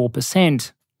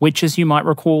 24%, which, as you might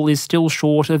recall, is still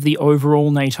short of the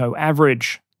overall NATO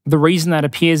average. The reason that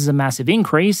appears as a massive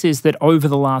increase is that over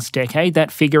the last decade,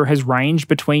 that figure has ranged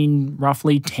between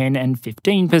roughly 10 and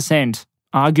 15%.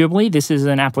 Arguably, this is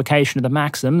an application of the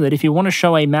maxim that if you want to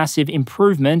show a massive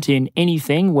improvement in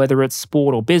anything, whether it's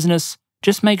sport or business,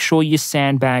 just make sure you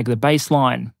sandbag the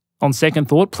baseline. On second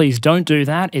thought, please don't do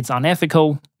that, it's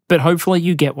unethical, but hopefully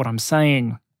you get what I'm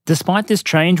saying. Despite this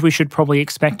change, we should probably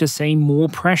expect to see more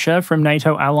pressure from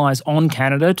NATO allies on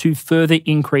Canada to further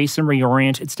increase and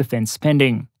reorient its defence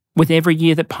spending. With every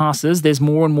year that passes, there's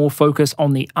more and more focus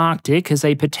on the Arctic as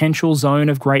a potential zone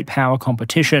of great power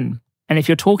competition. And if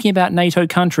you're talking about NATO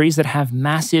countries that have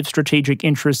massive strategic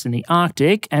interests in the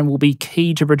Arctic and will be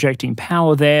key to projecting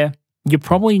power there, you're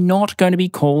probably not going to be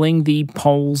calling the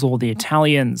Poles or the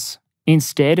Italians.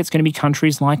 Instead, it's going to be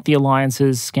countries like the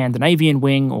alliance's Scandinavian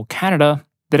wing or Canada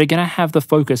that are going to have the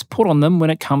focus put on them when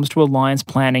it comes to alliance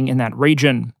planning in that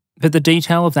region. But the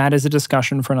detail of that is a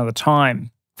discussion for another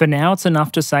time. For now, it's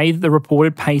enough to say that the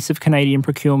reported pace of Canadian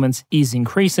procurements is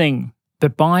increasing.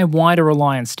 But by wider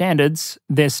alliance standards,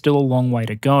 there's still a long way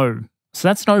to go. So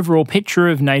that's an overall picture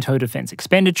of NATO defence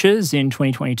expenditures in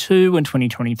 2022 and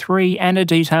 2023 and a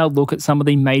detailed look at some of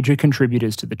the major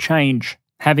contributors to the change.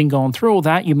 Having gone through all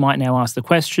that, you might now ask the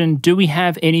question, do we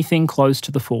have anything close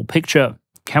to the full picture?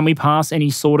 Can we pass any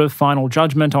sort of final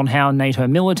judgment on how NATO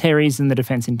militaries and the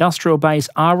defence industrial base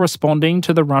are responding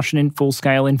to the Russian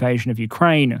full-scale invasion of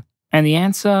Ukraine? And the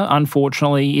answer,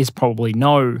 unfortunately, is probably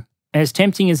no. As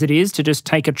tempting as it is to just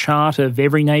take a chart of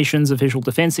every nation's official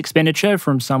defence expenditure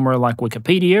from somewhere like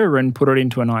Wikipedia and put it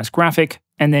into a nice graphic,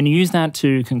 and then use that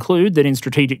to conclude that in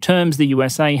strategic terms the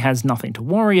USA has nothing to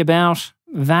worry about,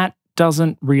 that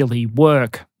doesn't really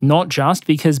work. Not just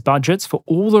because budgets, for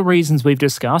all the reasons we've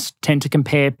discussed, tend to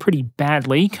compare pretty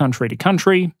badly country to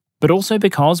country, but also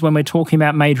because when we're talking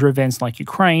about major events like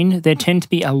Ukraine, there tend to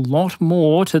be a lot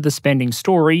more to the spending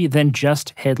story than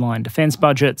just headline defence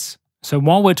budgets. So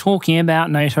while we're talking about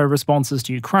NATO responses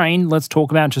to Ukraine, let's talk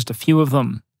about just a few of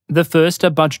them. The first are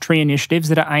budgetary initiatives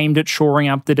that are aimed at shoring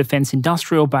up the defence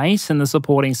industrial base and the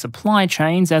supporting supply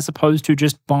chains as opposed to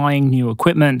just buying new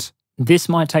equipment. This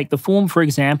might take the form, for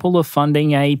example, of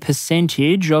funding a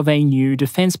percentage of a new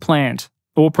defence plant,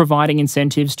 or providing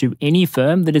incentives to any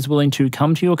firm that is willing to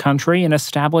come to your country and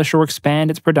establish or expand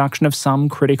its production of some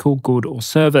critical good or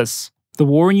service. The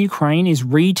war in Ukraine is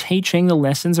reteaching the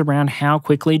lessons around how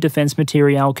quickly defence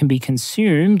material can be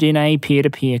consumed in a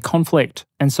peer-to-peer conflict.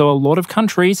 And so a lot of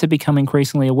countries have become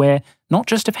increasingly aware not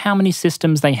just of how many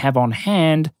systems they have on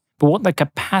hand, but what the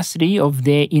capacity of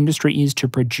their industry is to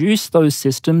produce those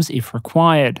systems if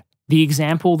required. The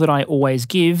example that I always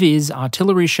give is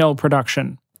artillery shell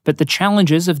production. But the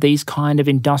challenges of these kind of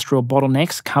industrial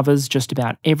bottlenecks covers just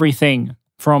about everything,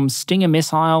 from Stinger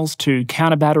missiles to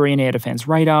counter-battery and air defence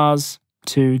radars,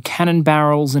 to cannon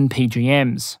barrels and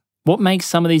PGMs. What makes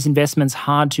some of these investments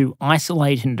hard to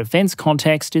isolate in a defence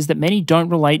context is that many don't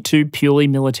relate to purely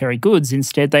military goods.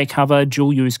 Instead, they cover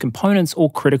dual-use components or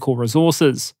critical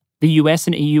resources. The US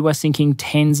and EU are sinking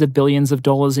tens of billions of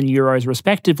dollars and euros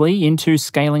respectively into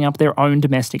scaling up their own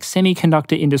domestic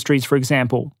semiconductor industries, for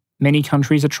example. Many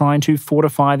countries are trying to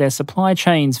fortify their supply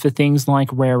chains for things like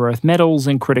rare earth metals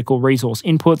and critical resource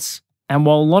inputs. And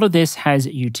while a lot of this has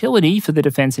utility for the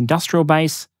defence industrial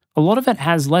base, a lot of it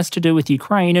has less to do with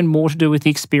Ukraine and more to do with the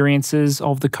experiences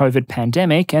of the COVID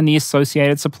pandemic and the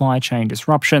associated supply chain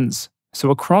disruptions. So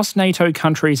across NATO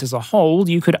countries as a whole,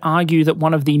 you could argue that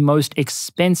one of the most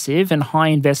expensive and high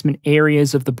investment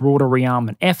areas of the broader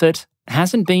rearmament effort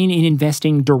hasn't been in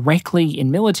investing directly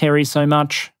in military so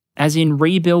much as in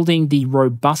rebuilding the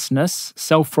robustness,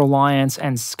 self-reliance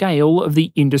and scale of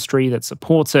the industry that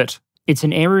supports it. It's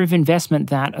an area of investment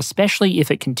that, especially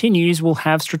if it continues, will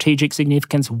have strategic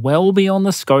significance well beyond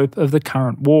the scope of the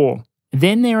current war.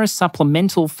 Then there is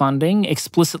supplemental funding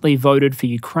explicitly voted for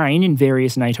Ukraine in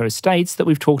various NATO states that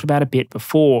we've talked about a bit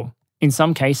before. In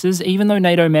some cases, even though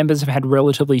NATO members have had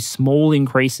relatively small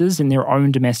increases in their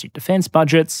own domestic defence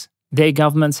budgets, Their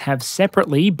governments have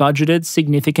separately budgeted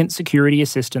significant security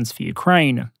assistance for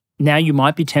Ukraine. Now you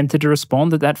might be tempted to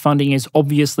respond that that funding is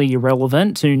obviously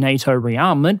irrelevant to NATO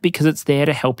rearmament because it's there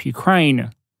to help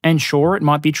Ukraine. And sure, it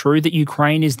might be true that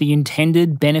Ukraine is the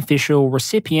intended beneficial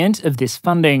recipient of this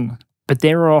funding. But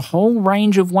there are a whole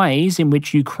range of ways in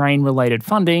which Ukraine-related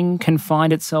funding can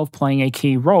find itself playing a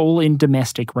key role in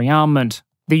domestic rearmament.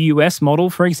 The US model,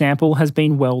 for example, has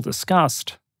been well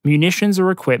discussed. Munitions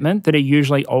or equipment that are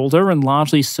usually older and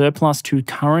largely surplus to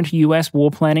current US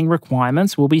war planning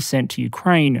requirements will be sent to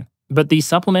Ukraine. But the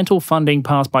supplemental funding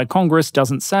passed by Congress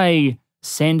doesn't say,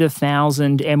 send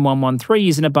 1,000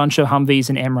 M113s and a bunch of Humvees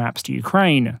and MRAPs to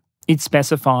Ukraine. It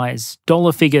specifies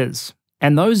dollar figures.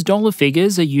 And those dollar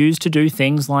figures are used to do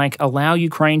things like allow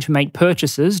Ukraine to make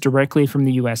purchases directly from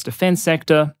the US defense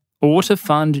sector, or to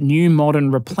fund new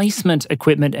modern replacement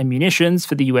equipment and munitions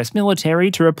for the US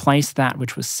military to replace that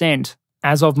which was sent.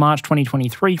 As of March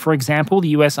 2023, for example, the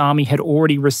US Army had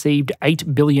already received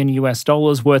 $8 billion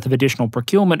worth of additional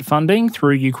procurement funding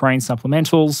through Ukraine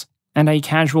supplementals, and a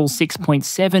casual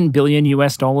 $6.7 billion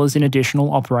in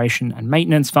additional operation and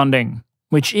maintenance funding.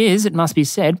 Which is, it must be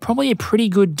said, probably a pretty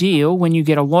good deal when you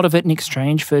get a lot of it in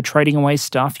exchange for trading away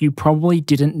stuff you probably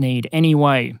didn't need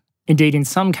anyway. Indeed, in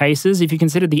some cases, if you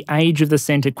consider the age of the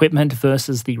sent equipment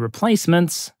versus the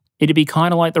replacements, it'd be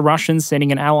kind of like the Russians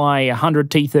sending an ally 100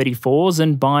 T-34s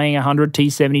and buying 100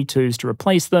 T-72s to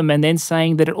replace them, and then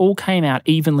saying that it all came out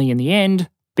evenly in the end,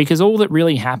 because all that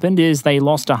really happened is they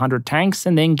lost 100 tanks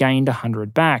and then gained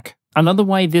 100 back. Another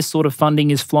way this sort of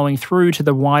funding is flowing through to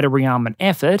the wider rearmament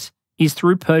effort is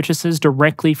through purchases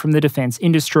directly from the defense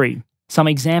industry. Some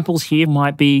examples here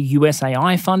might be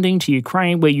USAI funding to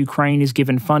Ukraine, where Ukraine is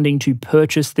given funding to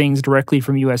purchase things directly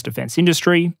from US defense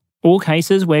industry, or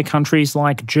cases where countries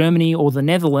like Germany or the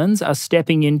Netherlands are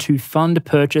stepping in to fund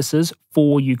purchases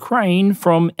for Ukraine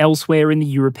from elsewhere in the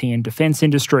European defense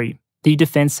industry. The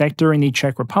defense sector in the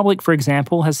Czech Republic, for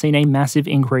example, has seen a massive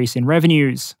increase in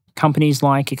revenues. Companies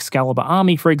like Excalibur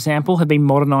Army, for example, have been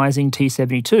modernizing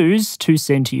T-72s to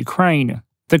send to Ukraine.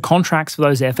 The contracts for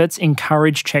those efforts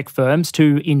encourage Czech firms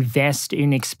to invest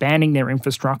in expanding their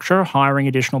infrastructure, hiring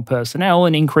additional personnel,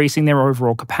 and increasing their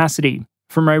overall capacity.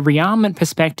 From a rearmament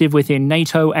perspective within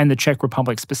NATO and the Czech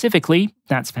Republic specifically,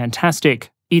 that's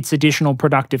fantastic. It's additional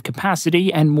productive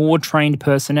capacity and more trained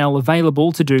personnel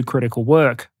available to do critical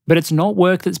work. But it's not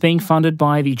work that's being funded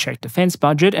by the Czech defense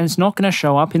budget, and it's not going to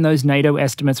show up in those NATO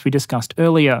estimates we discussed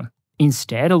earlier.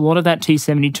 Instead, a lot of that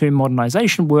T-72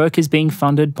 modernization work is being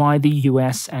funded by the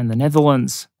US and the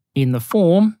Netherlands, in the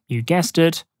form, you guessed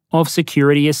it, of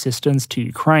security assistance to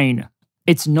Ukraine.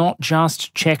 It's not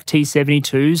just Czech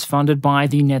T-72s funded by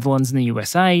the Netherlands and the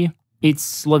USA,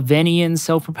 it's Slovenian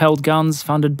self-propelled guns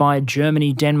funded by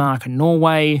Germany, Denmark and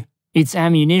Norway, it's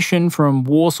ammunition from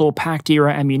Warsaw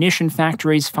Pact-era ammunition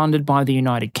factories funded by the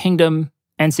United Kingdom,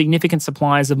 and significant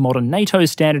supplies of modern NATO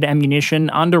standard ammunition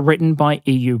underwritten by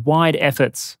EU-wide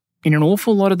efforts. In an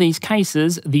awful lot of these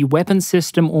cases, the weapon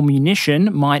system or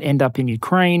munition might end up in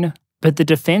Ukraine, but the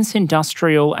defense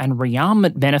industrial and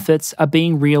rearmament benefits are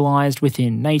being realized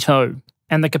within NATO.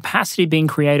 And the capacity being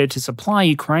created to supply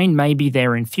Ukraine may be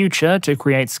there in future to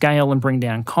create scale and bring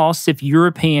down costs if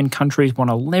European countries want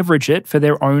to leverage it for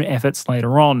their own efforts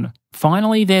later on.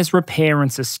 Finally, there's repair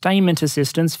and sustainment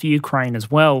assistance for Ukraine as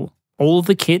well. All of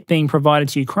the kit being provided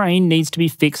to Ukraine needs to be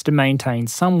fixed and maintained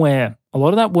somewhere. A lot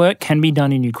of that work can be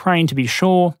done in Ukraine, to be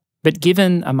sure, but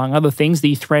given, among other things,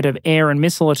 the threat of air and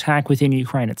missile attack within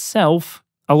Ukraine itself,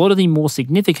 a lot of the more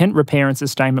significant repair and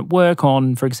sustainment work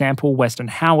on, for example, Western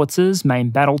howitzers, main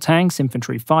battle tanks,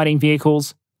 infantry fighting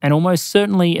vehicles, and almost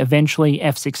certainly eventually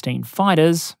F-16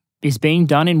 fighters, is being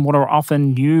done in what are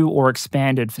often new or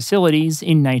expanded facilities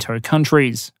in NATO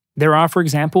countries. There are, for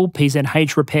example,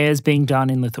 PZH repairs being done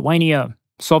in Lithuania.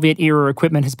 Soviet-era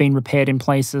equipment has been repaired in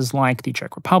places like the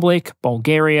Czech Republic,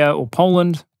 Bulgaria, or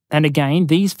Poland. And again,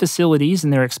 these facilities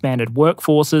and their expanded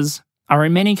workforces are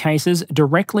in many cases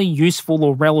directly useful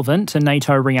or relevant to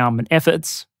NATO rearmament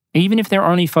efforts, even if their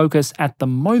only focus at the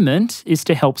moment is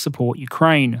to help support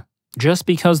Ukraine. Just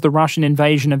because the Russian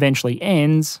invasion eventually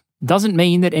ends doesn't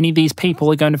mean that any of these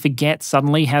people are going to forget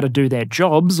suddenly how to do their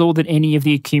jobs, or that any of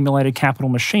the accumulated capital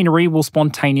machinery will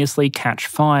spontaneously catch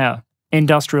fire.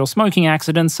 Industrial smoking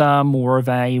accidents are more of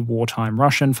a wartime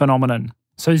Russian phenomenon.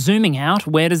 So zooming out,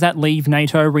 where does that leave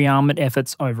NATO rearmament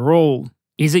efforts overall?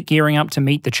 Is it gearing up to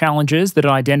meet the challenges that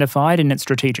it identified in its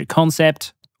strategic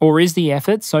concept? Or is the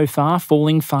effort so far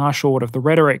falling far short of the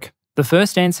rhetoric? The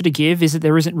first answer to give is that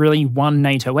there isn't really one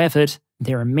NATO effort,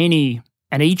 there are many,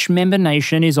 and each member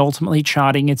nation is ultimately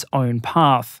charting its own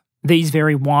path. These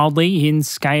vary wildly in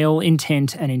scale,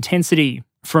 intent, and intensity.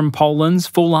 From Poland's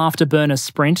full afterburner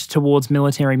sprint towards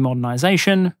military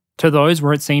modernisation, to those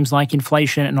where it seems like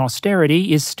inflation and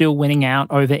austerity is still winning out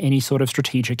over any sort of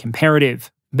strategic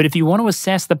imperative. But if you want to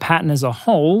assess the pattern as a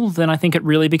whole, then I think it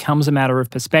really becomes a matter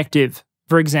of perspective.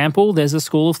 For example, there's a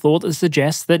school of thought that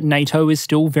suggests that NATO is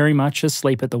still very much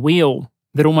asleep at the wheel,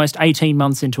 that almost 18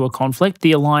 months into a conflict,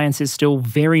 the alliance is still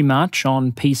very much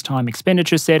on peacetime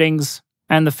expenditure settings,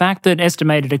 and the fact that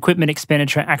estimated equipment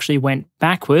expenditure actually went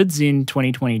backwards in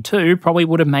 2022 probably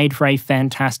would have made for a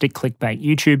fantastic clickbait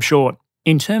YouTube short.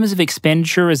 In terms of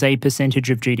expenditure as a percentage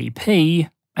of GDP,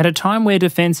 at a time where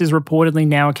defense is reportedly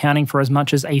now accounting for as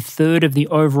much as a third of the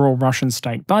overall Russian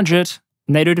state budget,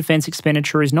 NATO defense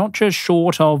expenditure is not just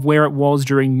short of where it was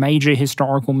during major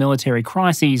historical military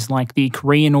crises like the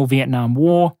Korean or Vietnam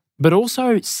War, but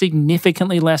also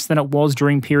significantly less than it was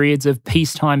during periods of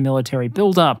peacetime military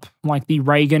buildup, like the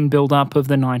Reagan buildup of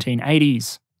the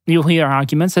 1980s. You'll hear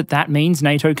arguments that that means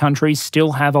NATO countries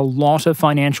still have a lot of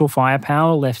financial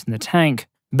firepower left in the tank.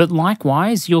 But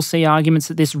likewise, you'll see arguments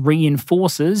that this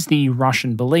reinforces the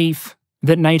Russian belief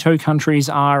that NATO countries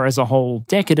are as a whole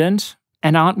decadent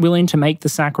and aren't willing to make the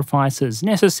sacrifices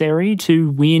necessary to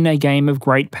win a game of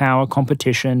great power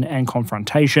competition and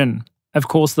confrontation. Of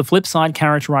course, the flip side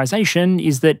characterization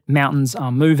is that mountains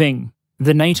are moving.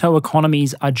 The NATO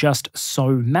economies are just so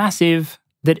massive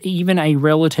that even a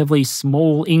relatively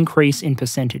small increase in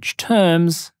percentage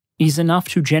terms is enough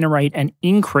to generate an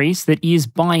increase that is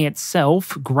by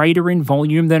itself greater in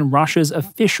volume than Russia's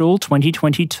official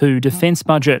 2022 defense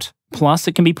budget. Plus,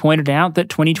 it can be pointed out that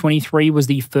 2023 was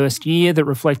the first year that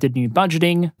reflected new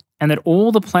budgeting, and that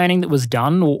all the planning that was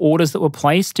done or orders that were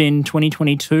placed in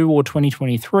 2022 or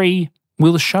 2023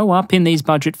 will show up in these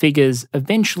budget figures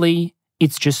eventually.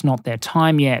 It's just not their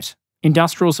time yet.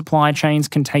 Industrial supply chains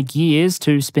can take years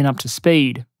to spin up to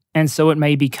speed, and so it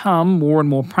may become more and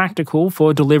more practical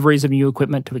for deliveries of new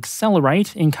equipment to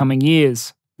accelerate in coming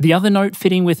years. The other note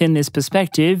fitting within this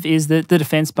perspective is that the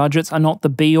defense budgets are not the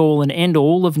be-all and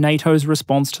end-all of NATO's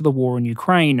response to the war in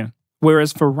Ukraine.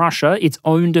 Whereas for Russia, its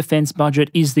own defense budget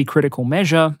is the critical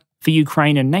measure, for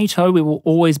Ukraine and NATO, it will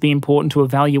always be important to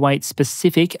evaluate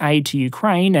specific aid to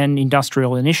Ukraine and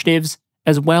industrial initiatives,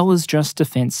 as well as just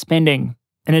defense spending.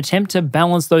 An attempt to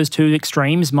balance those two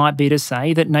extremes might be to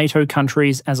say that NATO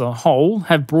countries as a whole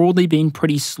have broadly been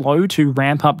pretty slow to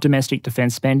ramp up domestic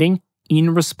defense spending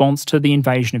in response to the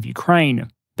invasion of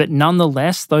Ukraine. But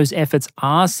nonetheless, those efforts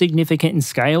are significant in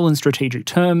scale and strategic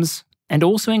terms, and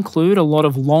also include a lot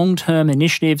of long-term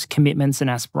initiatives, commitments, and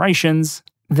aspirations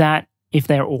that, if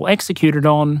they're all executed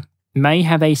on, may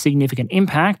have a significant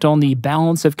impact on the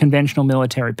balance of conventional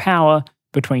military power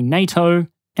between NATO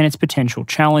and its potential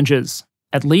challenges,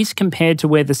 at least compared to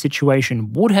where the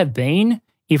situation would have been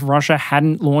if Russia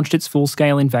hadn't launched its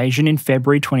full-scale invasion in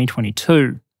February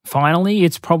 2022. Finally,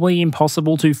 it's probably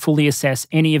impossible to fully assess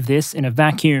any of this in a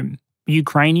vacuum.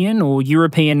 Ukrainian or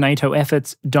European NATO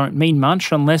efforts don't mean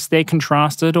much unless they're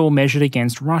contrasted or measured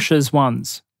against Russia's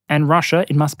ones. And Russia,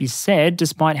 it must be said,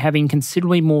 despite having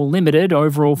considerably more limited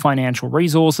overall financial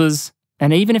resources,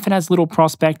 and even if it has little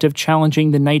prospect of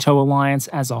challenging the NATO alliance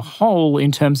as a whole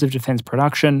in terms of defense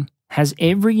production, has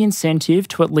every incentive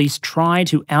to at least try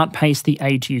to outpace the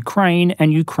aid to Ukraine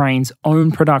and Ukraine's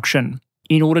own production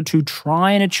in order to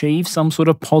try and achieve some sort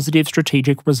of positive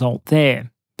strategic result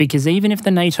there. Because even if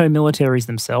the NATO militaries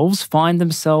themselves find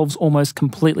themselves almost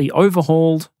completely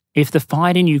overhauled, if the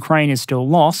fight in Ukraine is still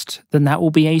lost, then that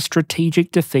will be a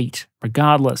strategic defeat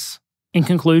regardless. In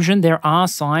conclusion, there are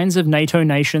signs of NATO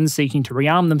nations seeking to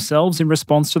rearm themselves in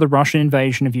response to the Russian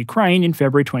invasion of Ukraine in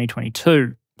February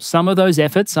 2022. Some of those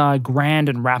efforts are grand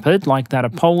and rapid, like that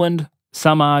of Poland.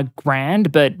 Some are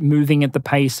grand but moving at the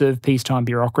pace of peacetime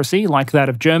bureaucracy, like that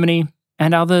of Germany.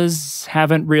 And others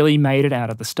haven't really made it out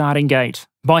of the starting gate.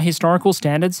 By historical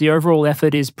standards, the overall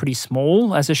effort is pretty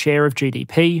small as a share of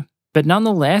GDP. But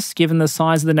nonetheless, given the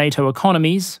size of the NATO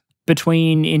economies,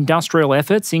 between industrial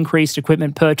efforts, increased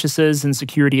equipment purchases, and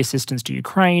security assistance to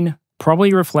Ukraine,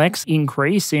 probably reflects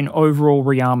increase in overall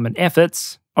rearmament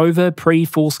efforts over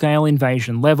pre-full-scale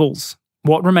invasion levels.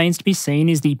 What remains to be seen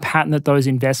is the pattern that those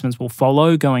investments will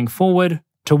follow going forward,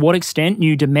 to what extent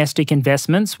new domestic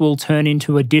investments will turn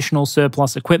into additional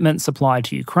surplus equipment supplied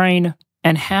to Ukraine,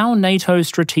 and how NATO's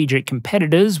strategic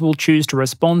competitors will choose to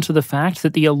respond to the fact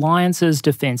that the alliance's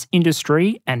defense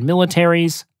industry and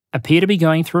militaries appear to be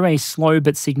going through a slow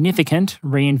but significant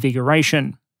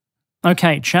reinvigoration.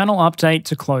 Okay, channel update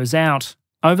to close out.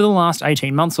 Over the last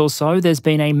 18 months or so, there's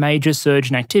been a major surge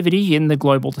in activity in the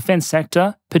global defense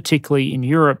sector, particularly in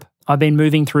Europe. I've been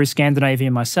moving through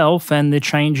Scandinavia myself, and the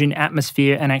change in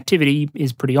atmosphere and activity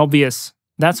is pretty obvious.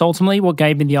 That's ultimately what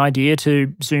gave me the idea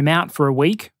to zoom out for a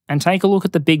week and take a look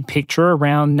at the big picture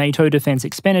around NATO defence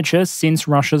expenditure since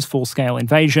Russia's full-scale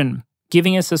invasion,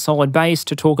 giving us a solid base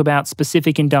to talk about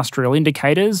specific industrial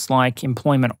indicators like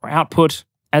employment or output,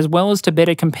 as well as to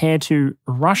better compare to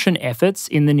Russian efforts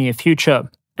in the near future.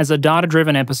 As a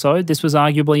data-driven episode, this was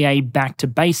arguably a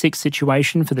back-to-basics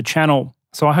situation for the channel,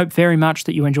 so I hope very much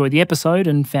that you enjoyed the episode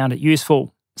and found it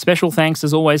useful. Special thanks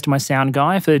as always to my sound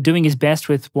guy for doing his best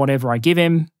with whatever I give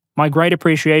him, my great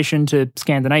appreciation to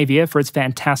Scandinavia for its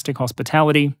fantastic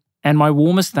hospitality, and my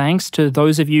warmest thanks to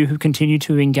those of you who continue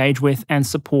to engage with and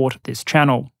support this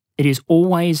channel. It is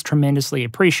always tremendously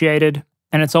appreciated,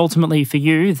 and it's ultimately for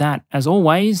you that, as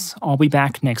always, I'll be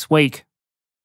back next week.